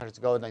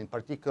Bosnia-Herzegovina, in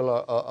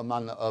particular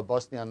among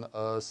Bosnian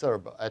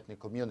Serb ethnic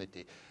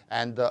community.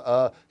 And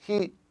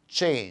he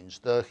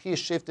changed, he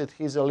shifted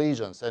his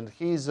allegiance, and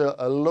he's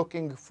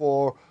looking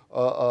for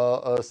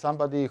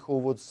somebody who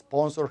would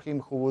sponsor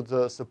him, who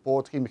would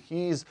support him.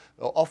 He's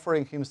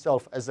offering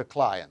himself as a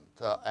client.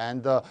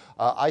 And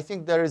I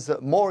think there is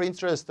more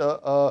interest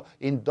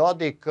in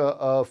Dodik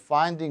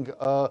finding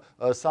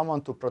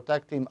someone to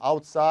protect him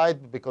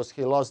outside because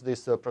he lost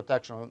this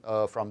protection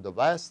from the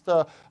West,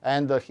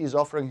 and he's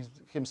offering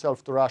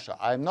himself to Russia.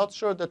 I'm not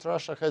sure that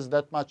Russia has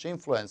that much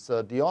influence.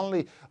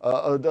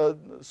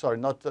 Sorry,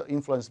 not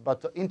influence,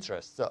 but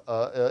interest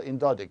in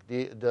Dodik.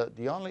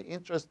 The only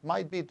interest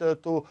might be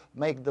to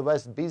make the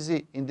West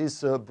busy in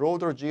this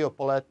broader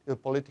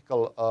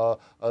geopolitical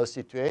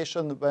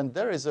situation when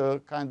there is a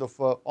kind of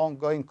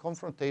ongoing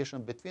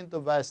confrontation between the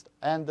West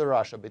and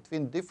Russia,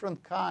 between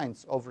different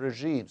kinds of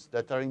regimes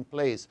that are in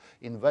place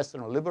in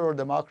Western liberal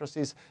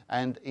democracies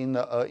and in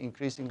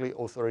increasingly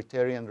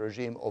authoritarian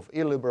regime of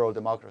illiberal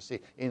democracy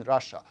in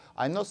Russia.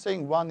 I'm not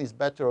saying one is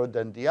better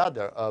than the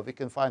other. We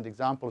can find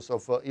examples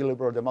of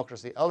illiberal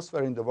democracy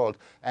elsewhere in the world.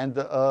 And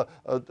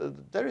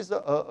there is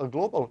a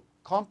global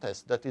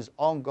contest that is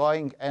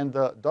ongoing, and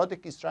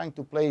Dodik is trying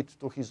to play it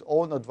to his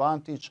own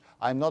advantage.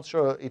 I'm not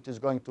sure it is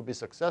going to be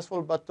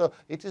successful, but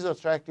it is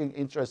attracting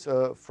interest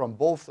from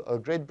both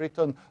Great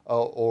Britain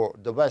or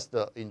the West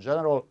in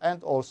general,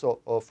 and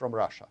also from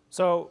Russia.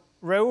 So,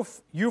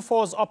 Rauf,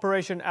 EUFOR's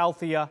Operation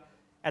Althea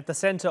at the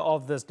center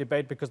of this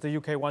debate because the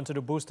UK wanted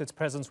to boost its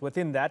presence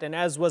within that. And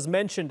as was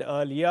mentioned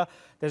earlier,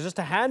 there's just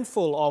a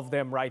handful of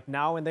them right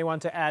now, and they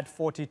want to add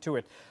 40 to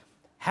it.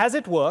 Has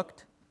it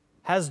worked?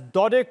 Has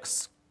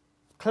Dodik's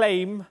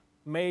claim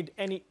made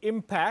any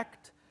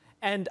impact?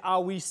 And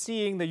are we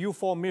seeing the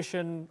U4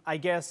 mission, I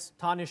guess,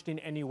 tarnished in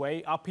any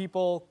way? Are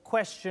people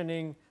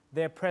questioning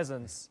their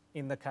presence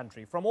in the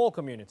country from all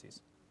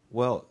communities?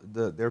 Well,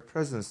 their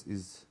presence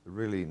is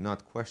really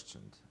not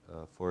questioned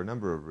for a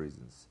number of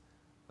reasons.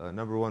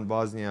 Number one,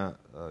 Bosnia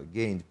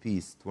gained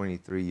peace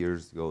 23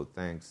 years ago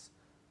thanks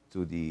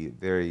to the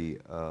very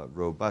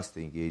robust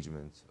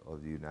engagement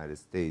of the United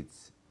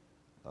States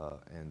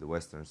and the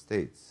Western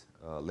states.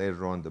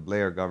 Later on, the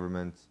Blair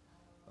government,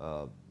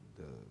 the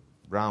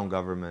Brown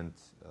government,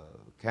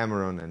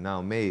 Cameron, and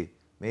now May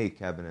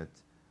cabinet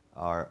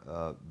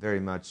are very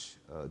much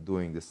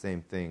doing the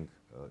same thing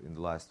in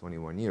the last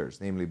 21 years.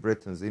 Namely,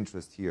 Britain's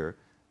interest here,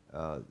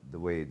 the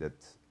way that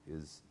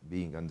is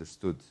being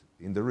understood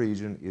in the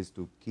region, is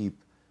to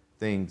keep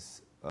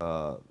things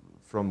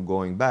from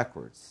going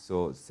backwards.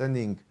 So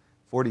sending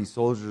 40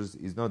 soldiers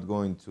is not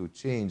going to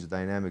change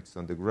dynamics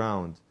on the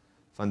ground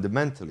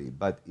fundamentally,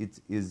 but it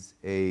is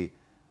a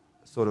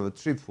sort of a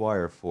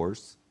tripwire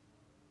force,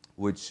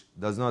 which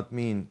does not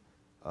mean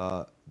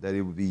that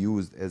it would be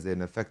used as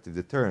an effective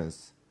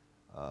deterrence,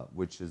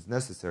 which is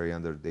necessary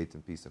under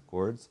Dayton Peace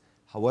Accords.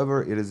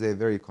 However, it is a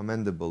very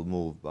commendable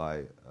move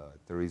by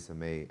Theresa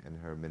May and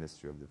her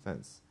Ministry of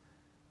Defense.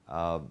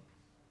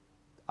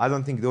 I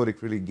don't think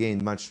Dodik really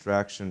gained much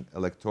traction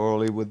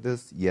electorally with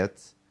this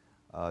yet.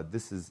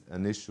 This is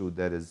an issue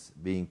that is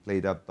being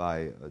played up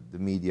by the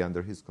media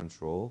under his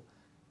control,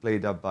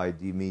 played up by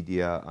the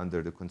media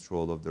under the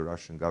control of the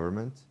Russian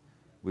government,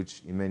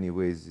 which in many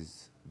ways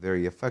is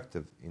very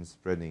effective in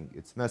spreading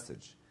its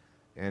message.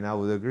 And I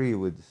would agree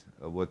with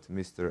what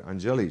Mr.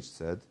 Angelic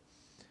said.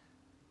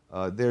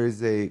 There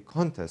is a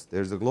contest,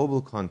 there's a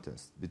global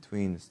contest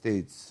between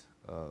states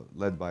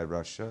led by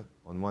Russia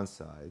on one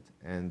side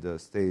and the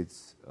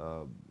states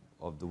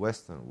of the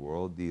Western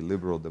world, the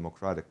liberal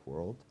democratic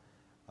world,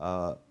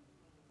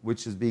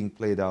 which is being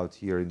played out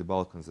here in the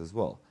Balkans as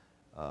well.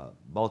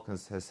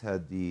 Balkans has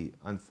had the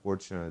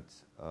unfortunate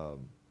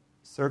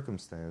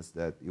circumstance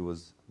that it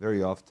was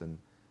very often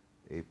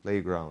a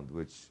playground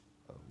which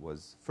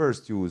was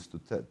first used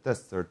to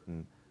test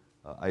certain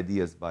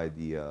ideas by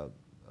the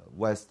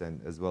West and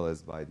as well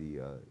as by the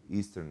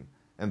Eastern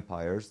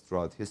empires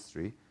throughout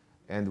history,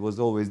 and was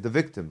always the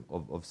victim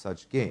of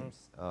such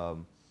games.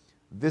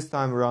 This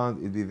time around,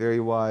 it'd be very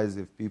wise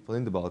if people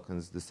in the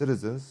Balkans, the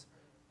citizens,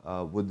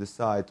 would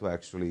decide to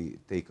actually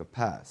take a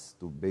pass,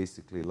 to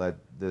basically let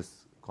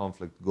this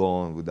conflict go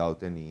on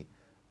without any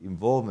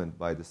involvement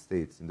by the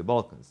states in the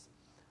Balkans.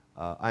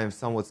 I am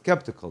somewhat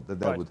skeptical that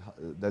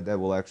that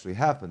will actually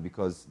happen,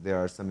 because there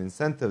are some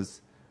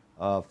incentives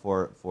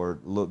for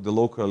the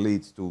local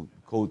elites to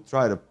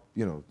try to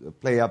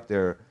play up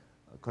their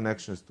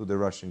connections to the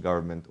Russian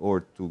government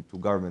or to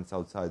governments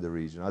outside the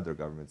region, other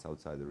governments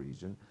outside the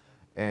region.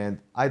 And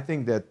I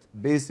think that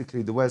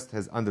basically the West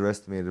has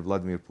underestimated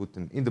Vladimir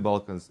Putin in the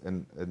Balkans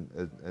and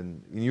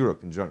in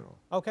Europe in general.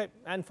 Okay,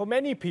 and for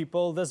many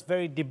people, this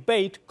very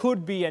debate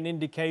could be an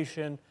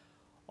indication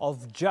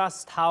of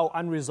just how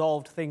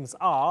unresolved things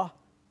are,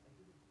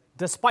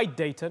 despite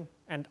Dayton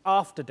and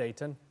after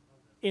Dayton,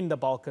 in the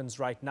Balkans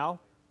right now.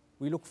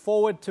 We look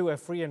forward to a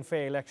free and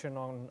fair election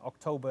on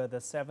October the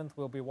 7th.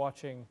 We'll be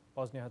watching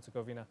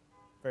Bosnia-Herzegovina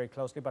very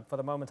closely. But for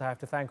the moment, I have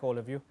to thank all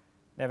of you.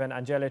 Neven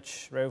Angelic,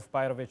 Rauf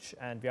Bajrović,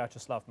 and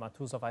Vyacheslav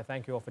Matuzov. I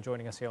thank you all for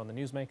joining us here on the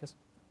Newsmakers.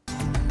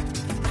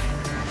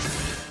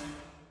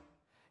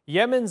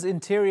 Yemen's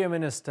interior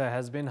minister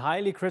has been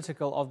highly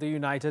critical of the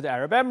United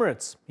Arab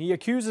Emirates. He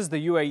accuses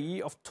the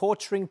UAE of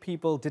torturing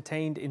people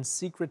detained in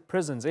secret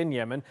prisons in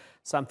Yemen,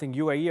 something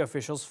UAE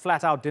officials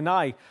flat out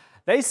deny.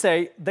 They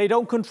say they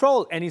don't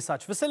control any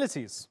such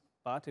facilities.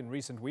 But in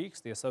recent weeks,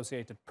 the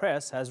Associated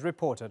Press has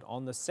reported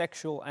on the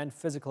sexual and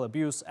physical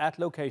abuse at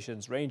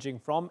locations ranging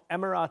from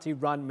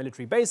Emirati-run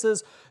military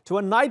bases to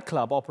a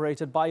nightclub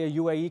operated by a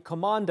UAE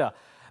commander.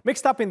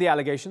 Mixed up in the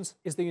allegations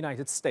is the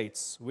United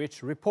States,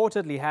 which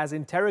reportedly has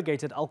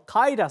interrogated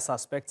Al-Qaeda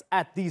suspects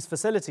at these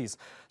facilities.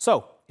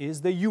 So,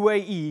 is the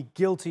UAE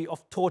guilty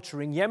of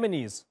torturing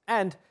Yemenis?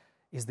 And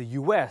is the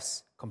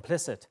US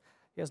complicit?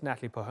 Here's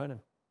Natalie Pohernan.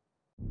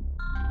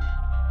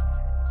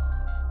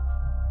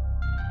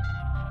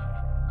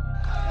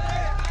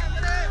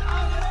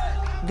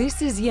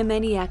 This is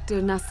Yemeni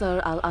actor Nasser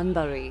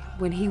al-Anbari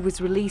when he was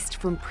released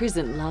from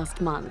prison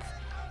last month.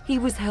 He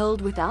was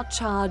held without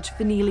charge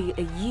for nearly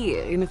a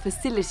year in a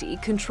facility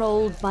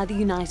controlled by the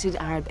United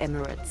Arab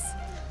Emirates.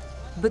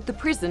 But the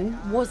prison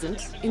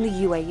wasn't in the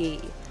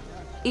UAE.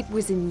 It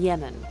was in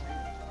Yemen.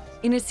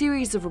 In a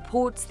series of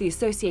reports, the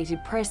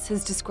Associated Press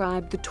has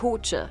described the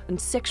torture and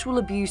sexual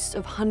abuse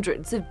of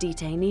hundreds of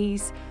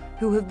detainees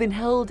who have been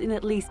held in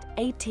at least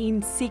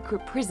 18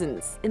 secret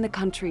prisons in the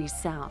country's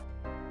south.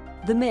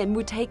 The men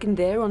were taken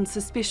there on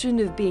suspicion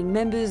of being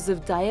members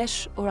of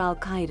Daesh or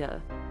Al-Qaeda.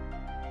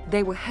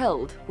 They were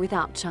held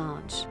without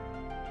charge.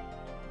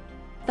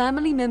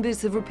 Family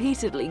members have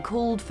repeatedly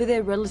called for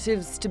their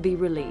relatives to be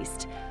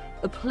released,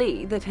 a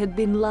plea that had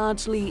been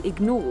largely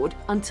ignored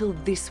until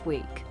this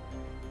week.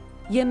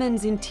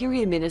 Yemen's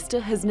Interior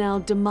Minister has now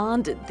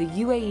demanded the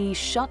UAE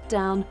shut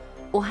down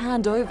or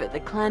hand over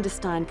the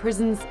clandestine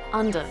prisons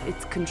under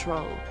its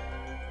control.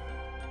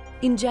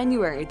 In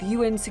January, the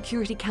UN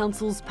Security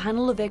Council's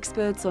panel of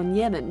experts on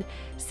Yemen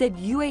said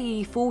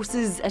UAE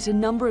forces at a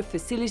number of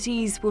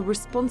facilities were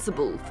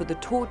responsible for the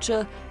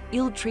torture,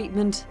 ill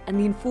treatment and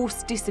the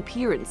enforced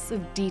disappearance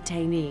of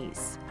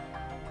detainees.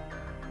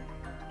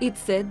 It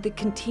said the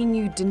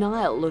continued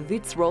denial of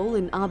its role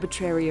in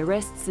arbitrary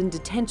arrests and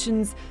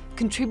detentions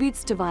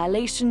contributes to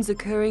violations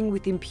occurring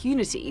with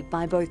impunity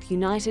by both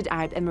United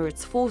Arab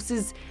Emirates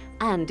forces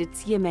and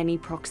its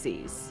Yemeni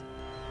proxies.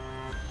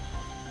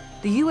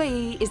 The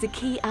UAE is a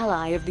key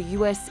ally of the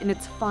US in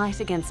its fight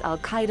against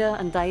Al-Qaeda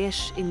and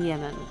Daesh in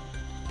Yemen.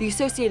 The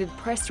Associated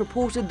Press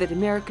reported that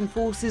American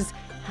forces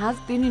have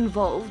been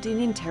involved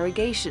in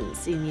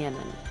interrogations in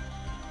Yemen.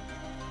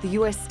 The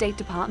US State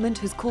Department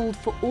has called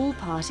for all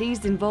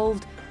parties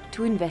involved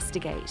to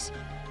investigate.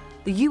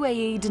 The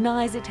UAE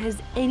denies it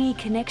has any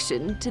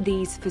connection to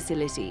these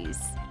facilities.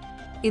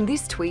 In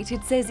this tweet,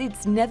 it says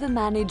it's never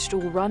managed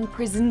or run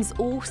prisons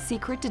or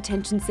secret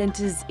detention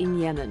centres in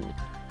Yemen.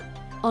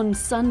 On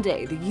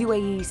Sunday, the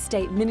UAE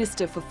State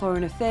Minister for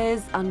Foreign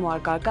Affairs, Anwar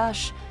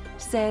Gargash,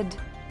 said,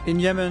 "In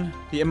Yemen,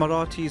 the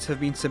Emiratis have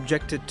been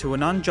subjected to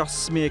an unjust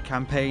smear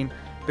campaign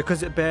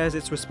because it bears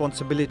its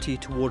responsibility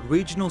toward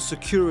regional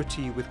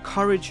security with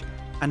courage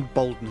and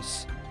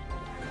boldness."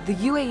 The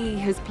UAE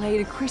has played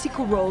a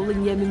critical role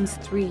in Yemen's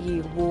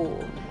 3-year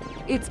war.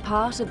 It's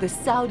part of the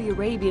Saudi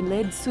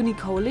Arabian-led Sunni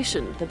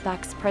coalition that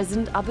backs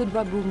President Abd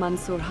Rabbu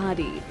Mansour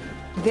Hadi.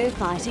 They're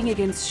fighting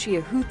against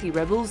Shia Houthi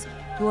rebels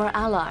who are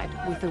allied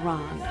with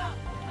Iran.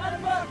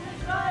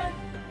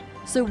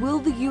 So will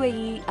the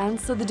UAE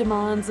answer the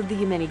demands of the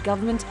Yemeni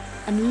government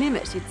and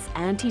limit its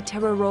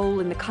anti-terror role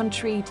in the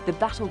country to the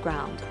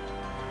battleground?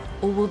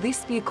 Or will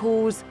this be a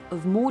cause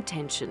of more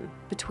tension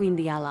between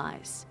the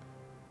allies?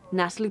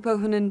 Natalie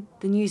Pohonen,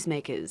 The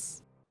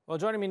Newsmakers. Well,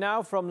 joining me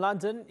now from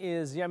London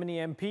is Yemeni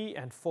MP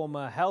and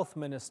former Health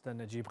Minister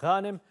Najib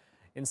Ghanem.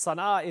 In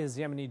Sana'a is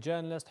Yemeni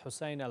journalist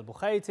Hussein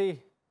al-Bukhaiti.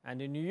 And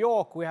in New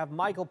York, we have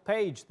Michael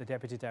Page, the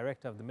Deputy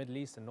Director of the Middle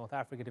East and North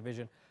Africa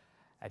Division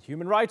at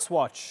Human Rights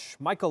Watch.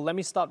 Michael, let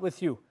me start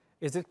with you.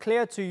 Is it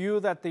clear to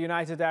you that the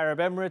United Arab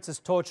Emirates is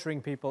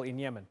torturing people in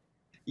Yemen?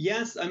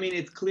 Yes, I mean,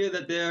 it's clear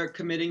that they're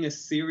committing a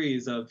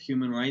series of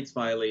human rights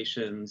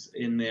violations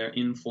in their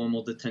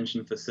informal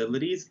detention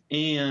facilities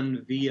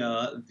and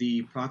via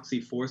the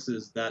proxy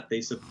forces that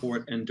they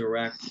support and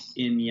direct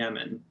in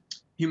Yemen.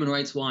 Human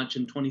Rights Watch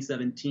in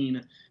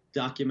 2017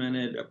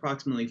 documented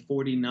approximately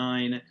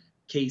 49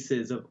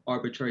 cases of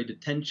arbitrary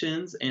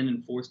detentions and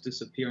enforced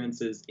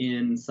disappearances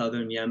in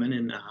southern Yemen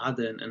in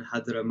Aden and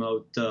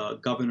Hadramaut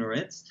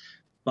governorates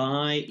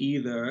by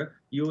either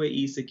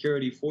UAE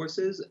security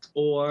forces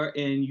or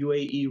in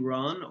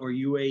UAE-run or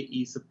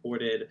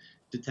UAE-supported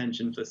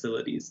detention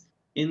facilities.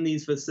 In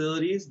these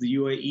facilities, the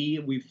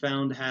UAE, we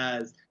found,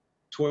 has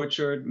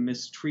tortured,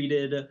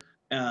 mistreated,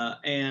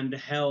 and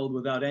held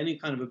without any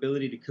kind of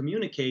ability to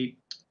communicate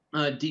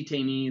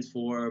detainees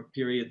for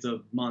periods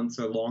of months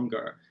or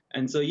longer.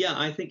 And so, yeah,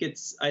 I think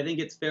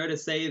it's fair to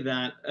say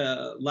that,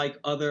 like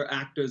other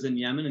actors in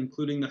Yemen,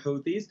 including the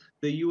Houthis,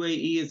 the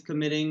UAE is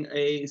committing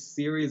a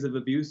series of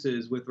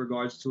abuses with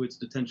regards to its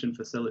detention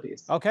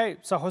facilities. Okay,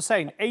 so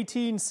Hussein,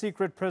 18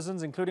 secret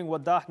prisons, including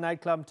Waddah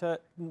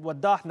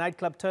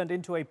nightclub turned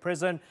into a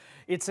prison.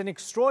 It's an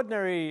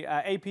extraordinary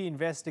AP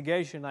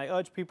investigation. I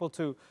urge people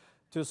to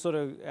sort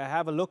of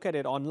have a look at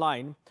it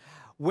online.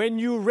 When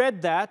you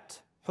read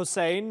that,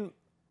 Hussein,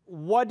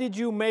 what did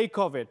you make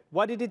of it?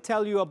 What did it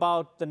tell you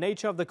about the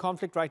nature of the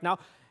conflict right now?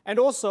 And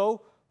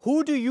also,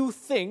 who do you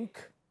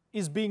think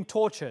is being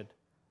tortured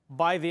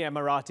by the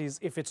Emiratis,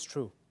 if it's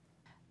true?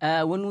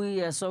 When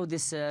we saw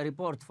this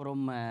report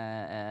from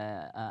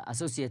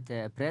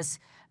Associated Press,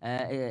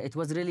 it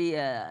was really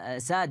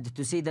sad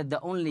to see that the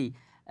only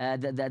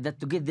that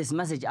to get this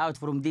message out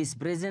from this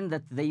prison,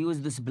 that they use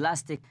this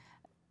plastic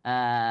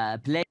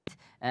plate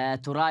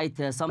to write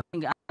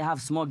something. I have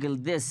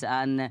smuggled this,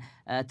 and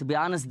to be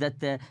honest,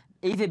 that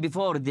even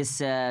before this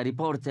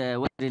report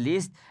was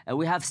released,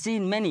 we have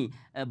seen many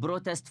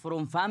protests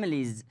from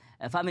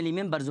family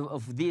members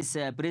of these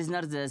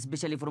prisoners,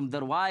 especially from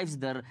their wives,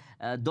 their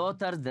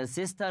daughters, their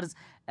sisters,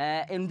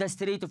 in the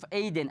street of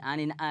Aden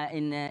and in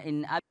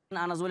Aden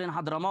and as well in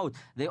Hadramaut.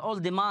 They all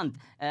demand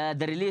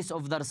the release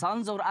of their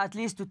sons, or at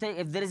least to take,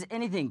 if there is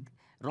anything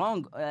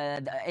wrong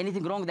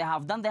they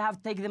have done, they have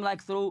to take them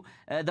like through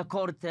the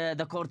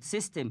court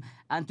system,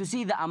 and to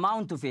see the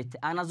amount of it,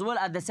 and as well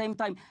at the same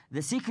time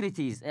the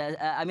secrecies.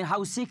 I mean,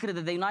 how secret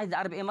that the United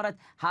Arab Emirates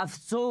have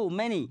so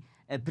many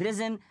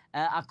prison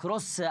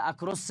across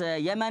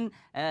Yemen,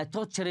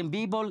 torturing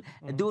people,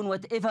 doing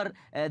whatever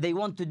they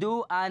want to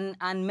do,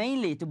 and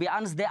mainly, to be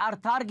honest, they are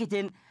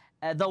targeting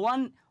the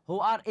one who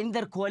are in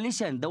their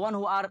coalition, the one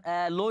who are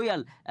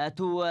loyal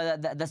to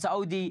the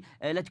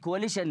Saudi-led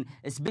coalition,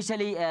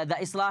 especially the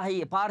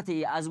Islahi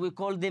party, as we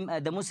call them,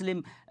 the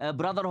Muslim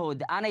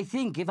Brotherhood. And I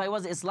think if I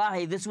was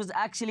Islahi, this was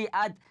actually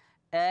add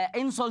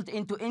insult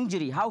into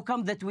injury. How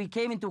come that we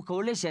came into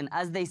coalition,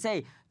 as they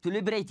say, to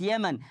liberate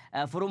Yemen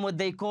from what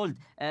they called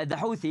the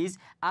Houthis,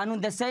 and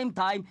at the same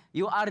time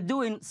you are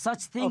doing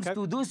such things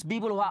to those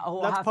people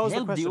who have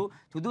helped you,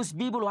 to those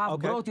people who have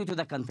brought you to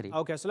the country?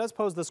 Okay, so let's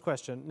pose this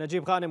question.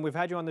 Najib Ghanem, we've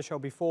had you on the show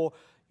before.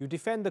 You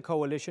defend the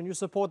coalition, you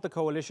support the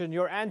coalition,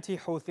 you're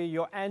anti-Houthi,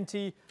 you're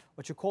anti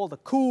what you call the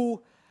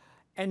coup,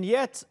 and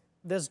yet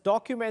there's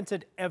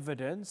documented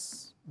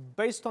evidence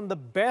based on the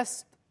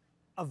best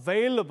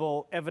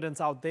available evidence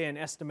out there in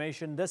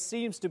estimation. This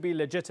seems to be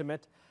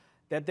legitimate,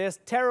 that there's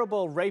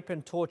terrible rape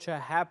and torture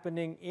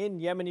happening in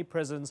Yemeni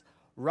prisons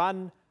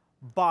run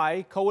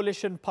by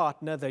coalition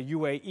partner, the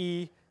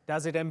UAE.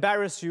 Does it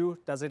embarrass you?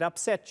 Does it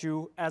upset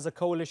you as a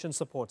coalition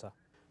supporter?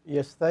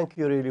 Yes, thank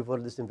you really for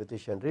this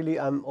invitation. Really,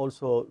 I'm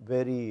also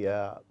very,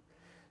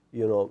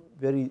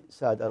 very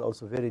sad and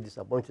also very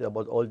disappointed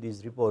about all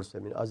these reports. I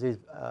mean, as if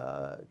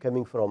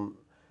coming from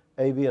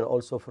AB and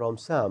also from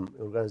SAM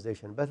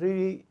organization. But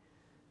really,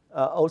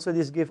 also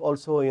this give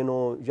also,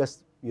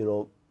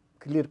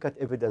 clear-cut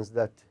evidence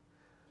that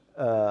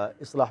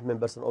Islah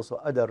members and also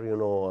other,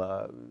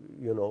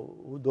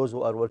 those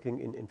who are working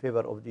in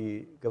favor of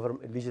the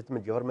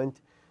legitimate government,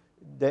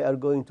 they are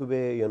going to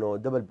pay,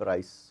 double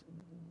price.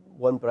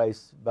 One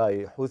price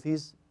by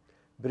Houthis,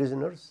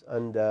 prisoners,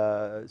 and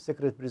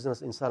secret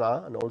prisoners in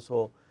Sana'a, and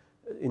also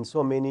in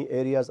so many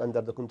areas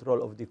under the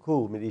control of the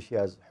coup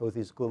militias,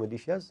 Houthis coup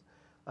militias,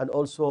 and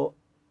also,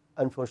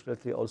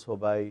 unfortunately, also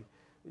by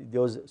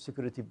those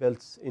security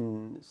belts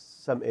in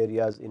some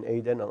areas in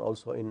Aden and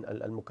also in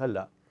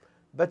Al-Mukalla.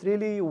 But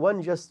really,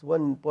 one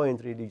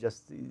point really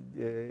just,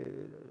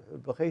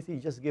 Bukhaiti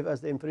just gave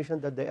us the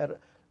impression that they are,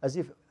 as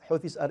if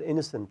Houthis are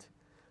innocent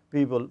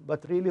people,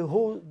 but really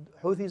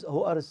Houthis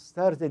who are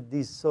started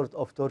these sort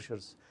of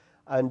tortures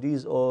and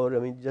these, or I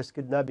mean, just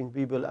kidnapping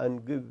people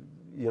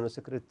and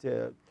secret,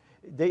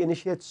 they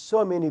initiate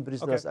so many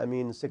prisoners, I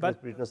mean,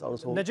 secret prisoners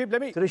also. Najib,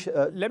 let me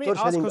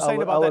ask Hussein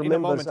about that in a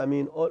moment. I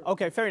mean,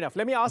 okay, fair enough.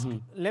 Let me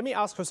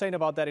ask Hussein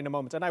about that in a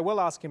moment, and I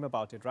will ask him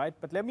about it, right?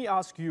 But let me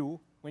ask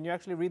you, when you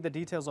actually read the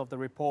details of the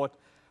report,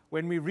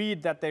 when we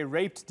read that they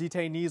raped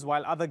detainees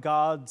while other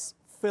guards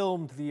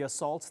filmed the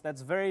assaults,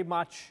 that's very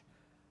much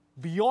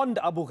beyond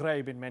Abu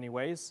Ghraib in many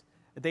ways.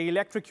 They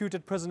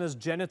electrocuted prisoners'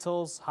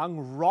 genitals,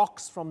 hung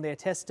rocks from their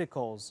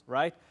testicles,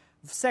 right?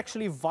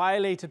 Sexually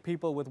violated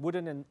people with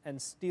wooden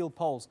and steel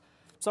poles.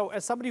 So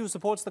as somebody who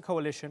supports the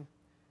coalition,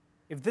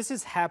 if this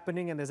is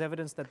happening and there's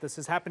evidence that this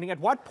is happening, at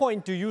what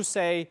point do you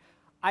say,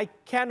 I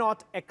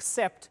cannot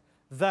accept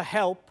the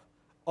help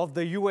of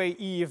the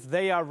UAE if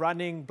they are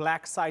running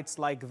black sites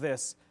like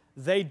this?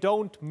 They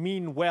don't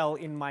mean well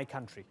in my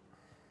country.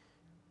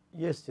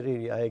 Yes,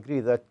 really, I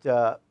agree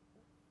that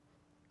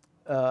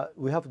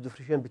we have to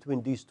differentiate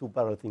between these two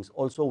parallel things.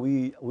 Also,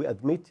 we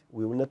admit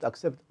we will not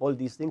accept all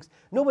these things.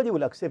 Nobody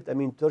will accept, I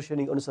mean,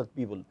 torturing innocent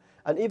people.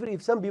 And even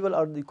if some people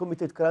are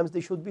committed crimes,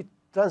 they should be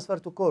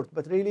transferred to court.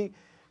 But really,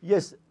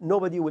 yes,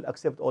 nobody will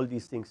accept all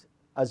these things.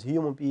 As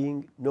human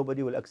being,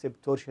 nobody will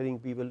accept torturing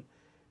people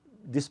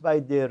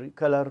despite their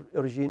color,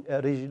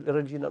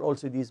 religion, and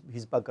also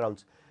his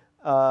backgrounds.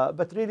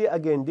 But really,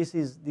 again, this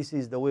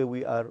is the way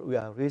we are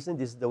raising.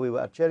 This is the way we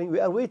are sharing. We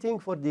are waiting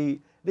for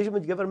the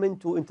legitimate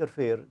government to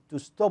interfere to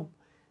stop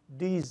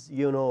these,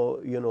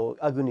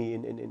 agony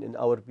in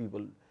our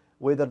people,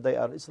 whether they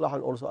are Islah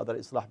and also other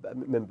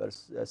Islah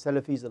members,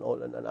 Salafis and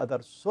all, and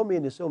others. So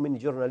many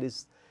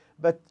journalists.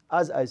 But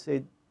as I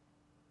said,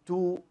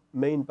 two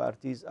main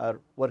parties are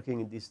working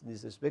in this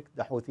respect: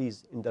 the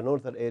Houthis in the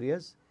northern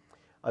areas,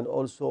 and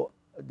also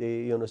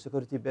the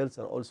security belts,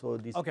 and also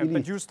this. Okay, elite,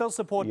 but you still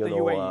support the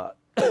UAE.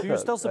 Do you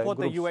still support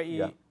the UAE?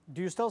 Yeah.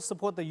 Do you still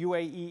support the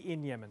UAE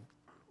in Yemen?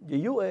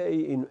 The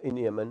UAE in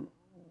Yemen,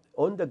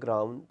 on the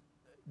ground,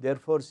 their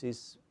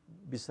forces,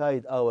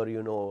 beside our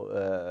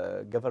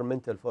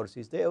governmental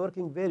forces, they are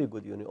working very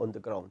good on the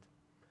ground.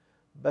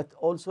 But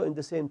also in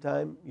the same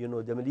time, the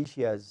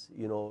militias,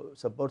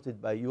 supported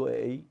by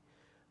UAE,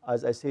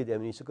 as I said, I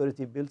mean,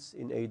 security belts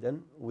in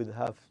Aden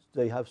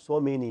they have so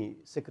many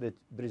secret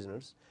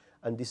prisoners.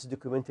 And this is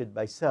documented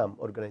by SAM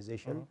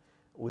organization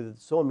with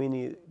so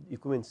many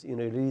documents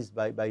released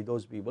by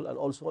those people, and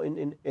also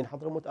in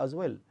Hadramaut as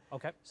well.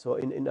 Okay. So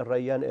in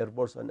Rayyan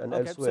airports and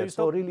elsewhere.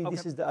 So really,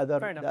 this is the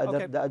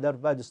other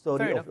bad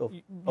story of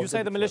you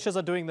say the militias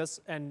are doing this,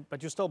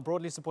 but you still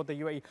broadly support the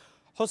UAE.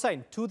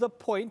 Hussein, to the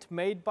point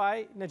made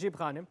by Najib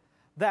Ghanem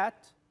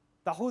that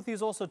the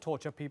Houthis also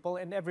torture people,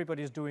 and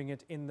everybody's doing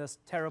it in this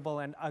terrible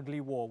and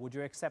ugly war. Would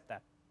you accept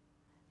that?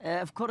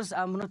 Of course,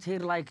 I'm not here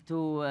like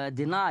to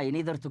deny,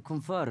 neither to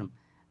confirm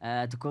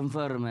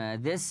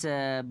this.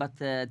 But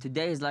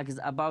today is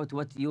about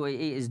what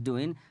UAE is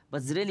doing.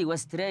 But really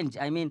was strange.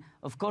 I mean,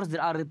 of course,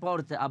 there are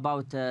reports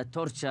about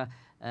torture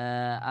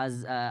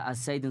as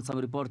said in some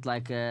report,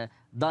 like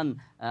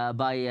done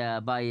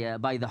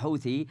by the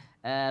Houthi.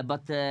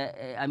 But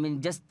I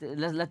mean, just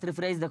let's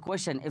rephrase the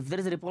question. If there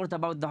is a report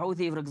about the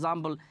Houthi, for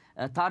example,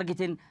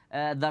 targeting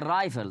the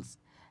rifles,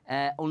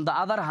 on the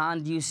other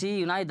hand, you see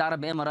United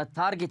Arab Emirates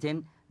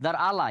targeting their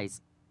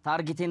allies,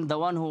 targeting the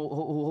one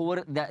who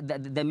were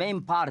the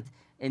main part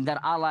in their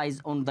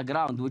allies on the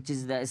ground, which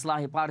is the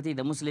Islahi Party,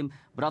 the Muslim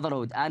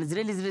Brotherhood. And it's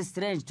really, really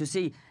strange to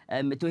see,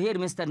 to hear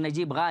Mr.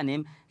 Najib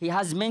Ghanim. He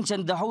has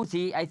mentioned the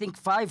Houthi, I think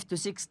 5 to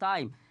 6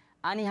 times.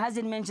 And he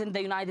hasn't mentioned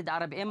the United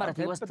Arab Emirates.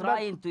 Okay, he was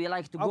trying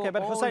to go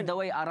all the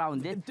way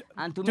around it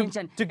and to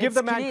mention. To give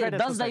the man credit.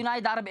 Does the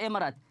United Arab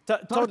Emirates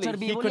torture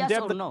people, yes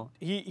or no?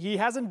 He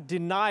hasn't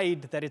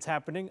denied that it's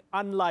happening,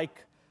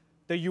 unlike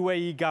the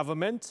UAE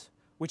government,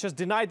 which has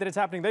denied that it's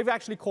happening. They've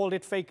actually called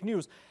it fake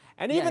news.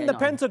 And even the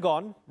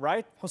Pentagon,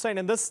 right, Hussein,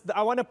 and this,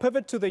 I want to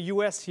pivot to the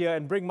US here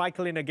and bring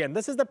Michael in again.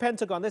 This is the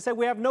Pentagon. They say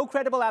we have no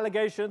credible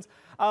allegations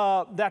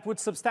that would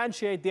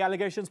substantiate the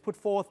allegations put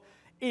forth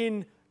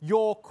in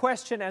your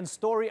question and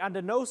story.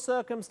 Under no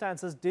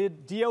circumstances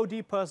did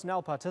DoD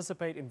personnel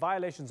participate in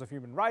violations of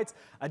human rights.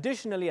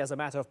 Additionally, as a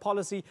matter of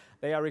policy,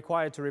 they are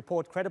required to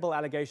report credible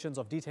allegations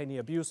of detainee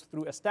abuse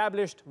through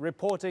established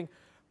reporting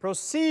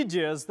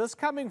procedures. This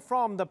coming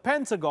from the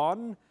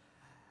Pentagon.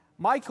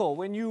 Michael,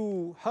 when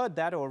you heard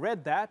that or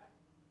read that,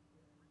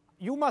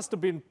 you must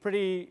have been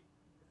pretty,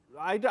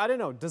 I don't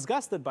know,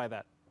 disgusted by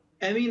that.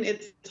 I mean,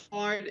 it's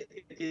hard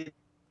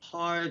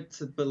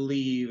to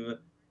believe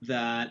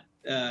that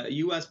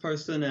U.S.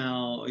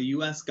 personnel,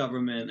 U.S.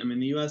 government, I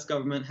mean, the U.S.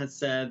 government has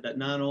said that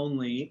not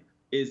only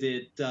is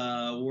it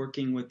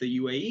working with the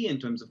UAE in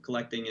terms of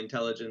collecting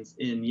intelligence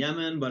in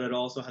Yemen, but it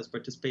also has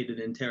participated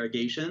in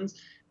interrogations.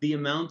 The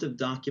amount of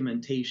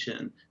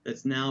documentation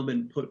that's now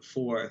been put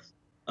forth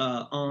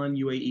on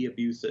UAE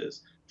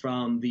abuses,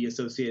 from the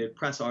Associated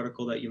Press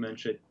article that you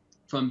mentioned,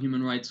 from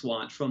Human Rights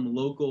Watch, from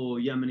local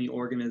Yemeni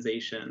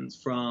organizations,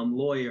 from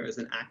lawyers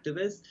and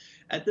activists,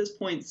 at this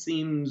point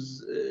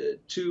seems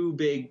too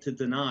big to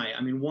deny.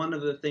 I mean, one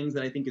of the things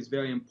that I think is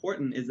very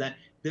important is that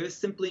there's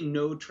simply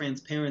no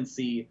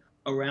transparency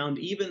around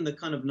even the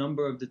kind of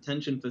number of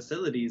detention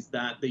facilities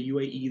that the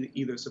UAE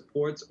either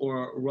supports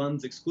or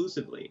runs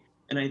exclusively.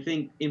 And I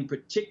think, in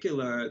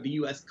particular, the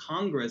U.S.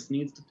 Congress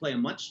needs to play a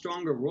much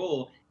stronger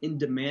role in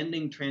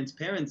demanding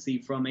transparency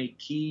from a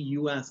key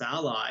U.S.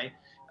 ally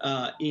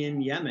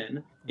in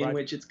Yemen, in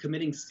which it's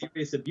committing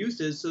serious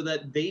abuses, so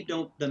that they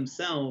don't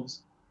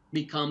themselves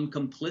become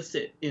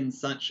complicit in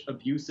such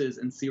abuses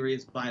and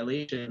serious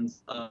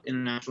violations of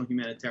international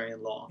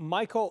humanitarian law.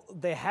 Michael,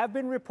 there have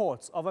been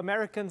reports of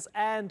Americans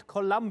and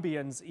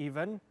Colombians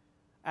even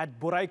at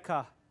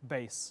Buraika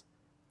base.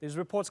 These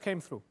reports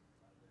came through.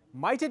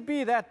 Might it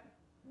be that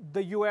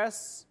the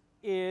U.S.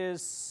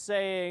 is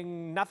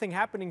saying nothing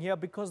happening here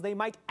because they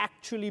might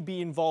actually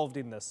be involved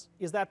in this?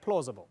 Is that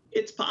plausible?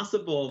 It's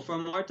possible.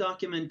 From our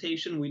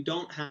documentation, we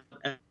don't have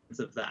evidence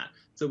of that.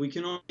 So we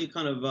can only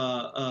kind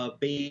of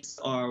base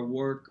our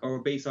work or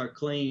base our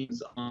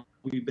claims on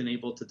what we've been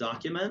able to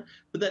document.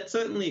 But that's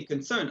certainly a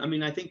concern. I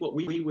mean, I think what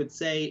we would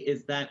say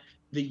is that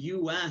the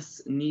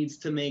U.S. needs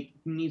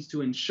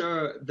to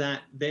ensure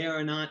that they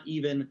are not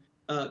even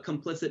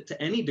complicit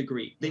to any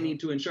degree. They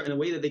need to ensure, and the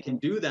way that they can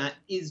do that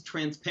is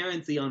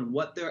transparency on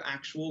what their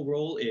actual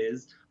role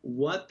is,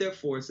 what their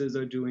forces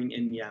are doing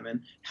in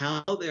Yemen,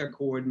 how they're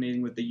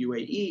coordinating with the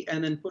UAE,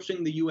 and then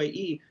pushing the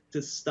UAE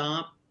to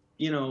stop,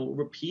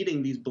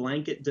 repeating these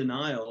blanket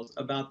denials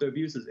about their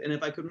abuses. And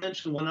if I could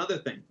mention one other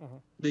thing,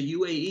 the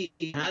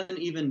UAE hasn't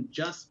even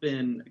just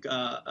been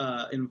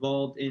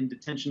involved in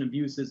detention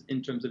abuses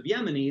in terms of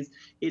Yemenis.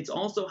 It's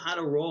also had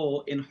a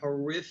role in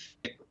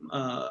horrific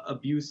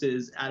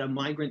abuses at a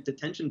migrant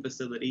detention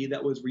facility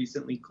that was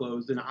recently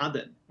closed in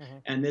Aden.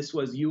 And this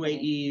was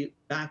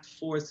UAE-backed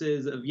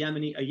forces of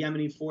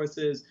Yemeni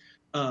forces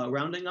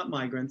rounding up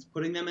migrants,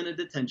 putting them in a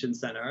detention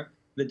center.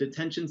 The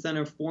detention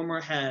center former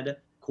head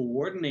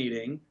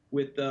coordinating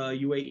with the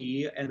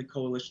UAE and the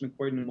coalition,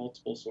 according to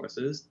multiple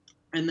sources.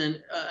 And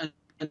then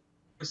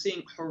we're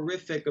seeing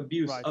horrific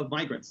abuse of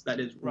migrants, that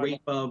is rape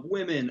of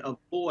women, of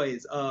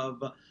boys,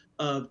 of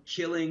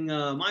killing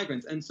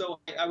migrants. And so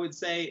I would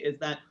say is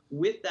that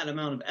with that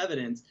amount of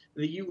evidence,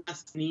 the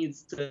U.S.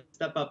 needs to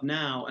step up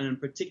now, and in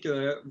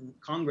particular,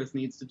 Congress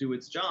needs to do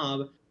its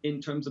job in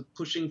terms of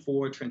pushing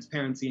for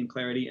transparency and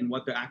clarity in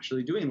what they're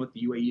actually doing and what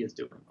the UAE is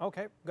doing.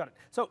 Okay, got it.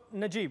 So,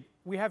 Najib,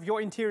 we have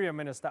your Interior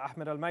Minister,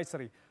 Ahmed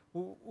Al-Maisri,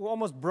 who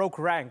almost broke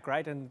rank,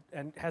 right, and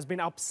has been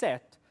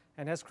upset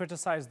and has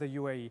criticized the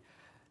UAE.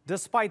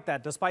 Despite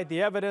that, despite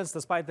the evidence,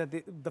 despite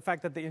that the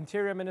fact that the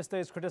Interior Minister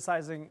is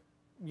criticizing,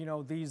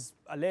 these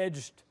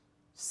alleged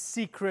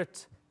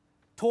secret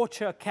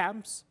torture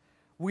camps,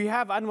 we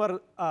have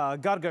Anwar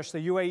Gargash,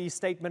 the UAE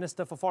State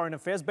Minister for Foreign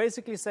Affairs,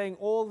 basically saying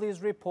all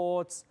these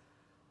reports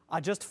are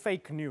just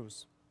fake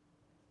news.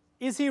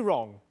 Is he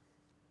wrong?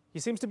 He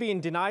seems to be in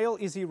denial.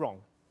 Is he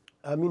wrong?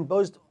 I mean,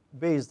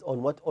 based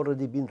on what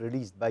already been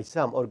released by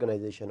some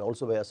organization,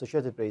 also by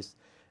Associated Press,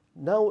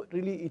 Now,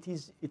 really,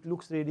 it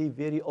looks really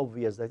very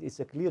obvious that it's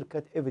a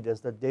clear-cut evidence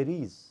that there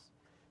is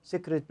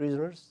secret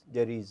prisoners,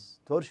 there is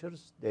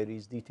tortures, there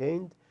is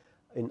detained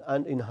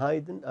in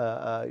hidden,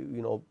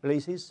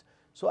 places.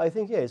 So I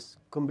think, yes,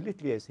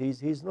 completely, yes,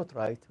 he's not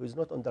right. He's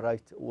not on the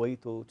right way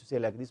to say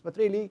like this. But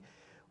really,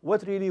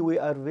 what really we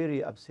are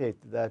very upset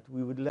that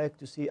we would like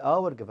to see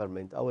our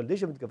government, our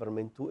legitimate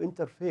government, to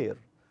interfere.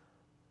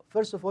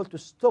 First of all, to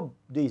stop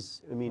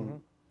this,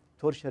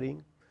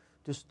 torturing,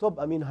 to stop,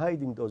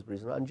 hiding those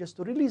prisoners and just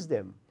to release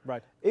them.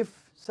 Right.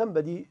 If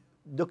somebody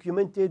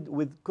documented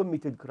with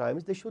committed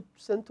crimes, they should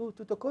send to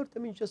the court,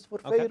 just for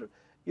fair,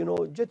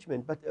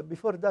 judgment. But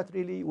before that,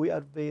 really, we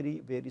are very,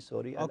 very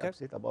sorry and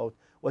upset about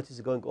what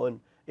is going on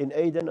in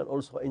Aden and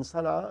also in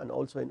Sana'a and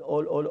also in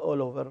all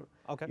over,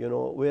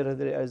 where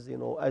there is,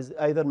 as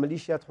either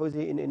militia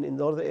Houthi in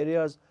northern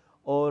areas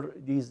or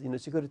these,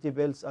 security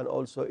belts and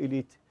also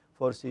elite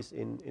forces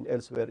in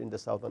elsewhere in the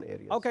southern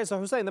areas. Okay, so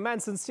Hussein, the man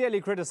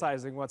sincerely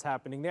criticizing what's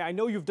happening there. I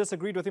know you've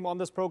disagreed with him on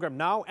this program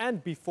now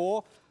and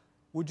before.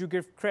 Would you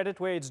give credit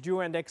where it's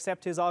due and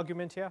accept his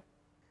argument here?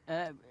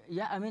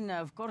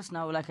 Yeah, of course,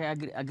 now, like, I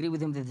agree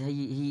with him that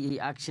he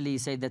actually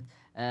said that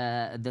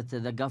that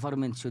the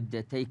government should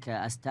take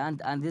a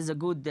stand, and this is a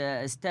good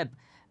step.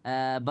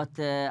 But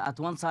at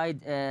one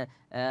side, the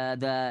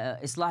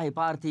Islahi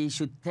Party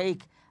should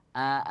take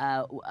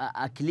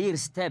a clear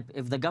step.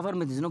 If the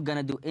government is not going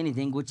to do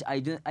anything, which I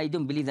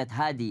don't believe that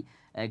Hadi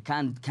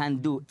can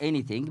do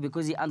anything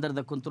because he under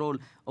the control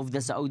of the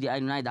Saudi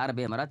and United Arab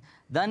Emirates,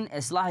 then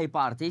Islahi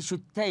Party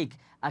should take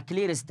a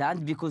clear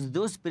stand because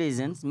those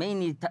prisons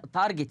mainly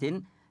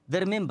targeting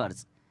their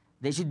members.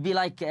 They should be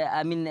like,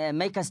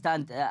 make a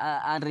stand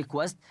and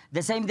request.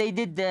 The same they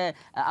did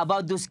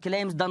about those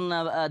claims done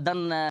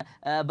by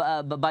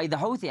the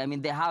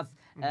Houthi. They have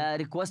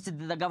requested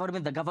the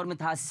government. The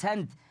government has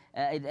sent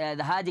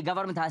the Hadi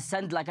government has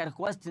sent like a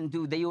request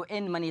to the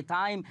UN many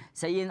times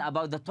saying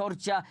about the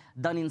torture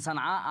done in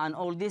Sana'a and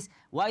all this.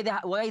 Why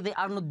they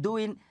are not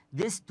doing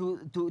this to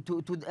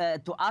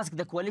ask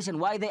the coalition?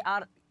 Why they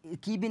are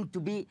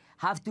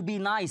have to be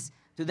nice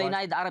to the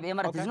United Arab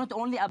Emirates? It's not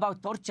only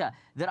about torture.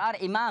 There are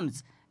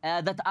imams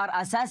that are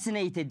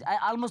assassinated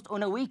almost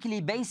on a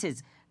weekly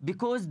basis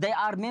because they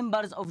are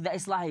members of the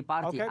Islahi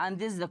Party. And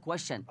this is the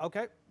question.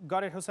 Okay,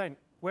 got it, Hussein.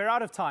 We're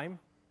out of time.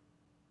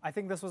 I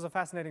think this was a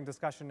fascinating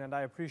discussion, and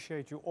I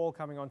appreciate you all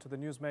coming on to the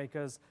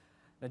Newsmakers.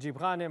 Najib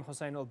Ghanem,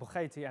 Hussein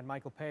Al-Bukhaiti, and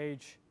Michael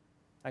Page.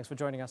 Thanks for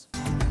joining us.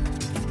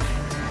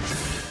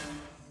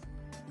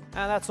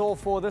 And that's all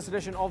for this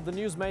edition of the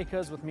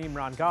Newsmakers with me,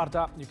 Imran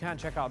Garda. You can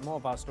check out more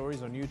of our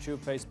stories on YouTube,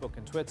 Facebook,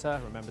 and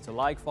Twitter. Remember to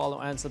like,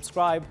 follow, and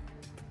subscribe.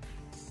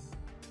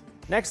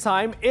 Next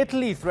time,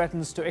 Italy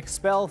threatens to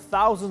expel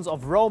thousands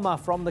of Roma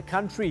from the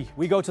country.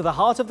 We go to the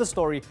heart of the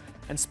story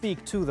and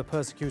speak to the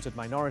persecuted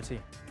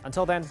minority.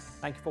 Until then,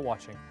 thank you for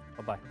watching.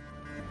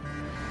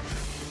 Bye-bye.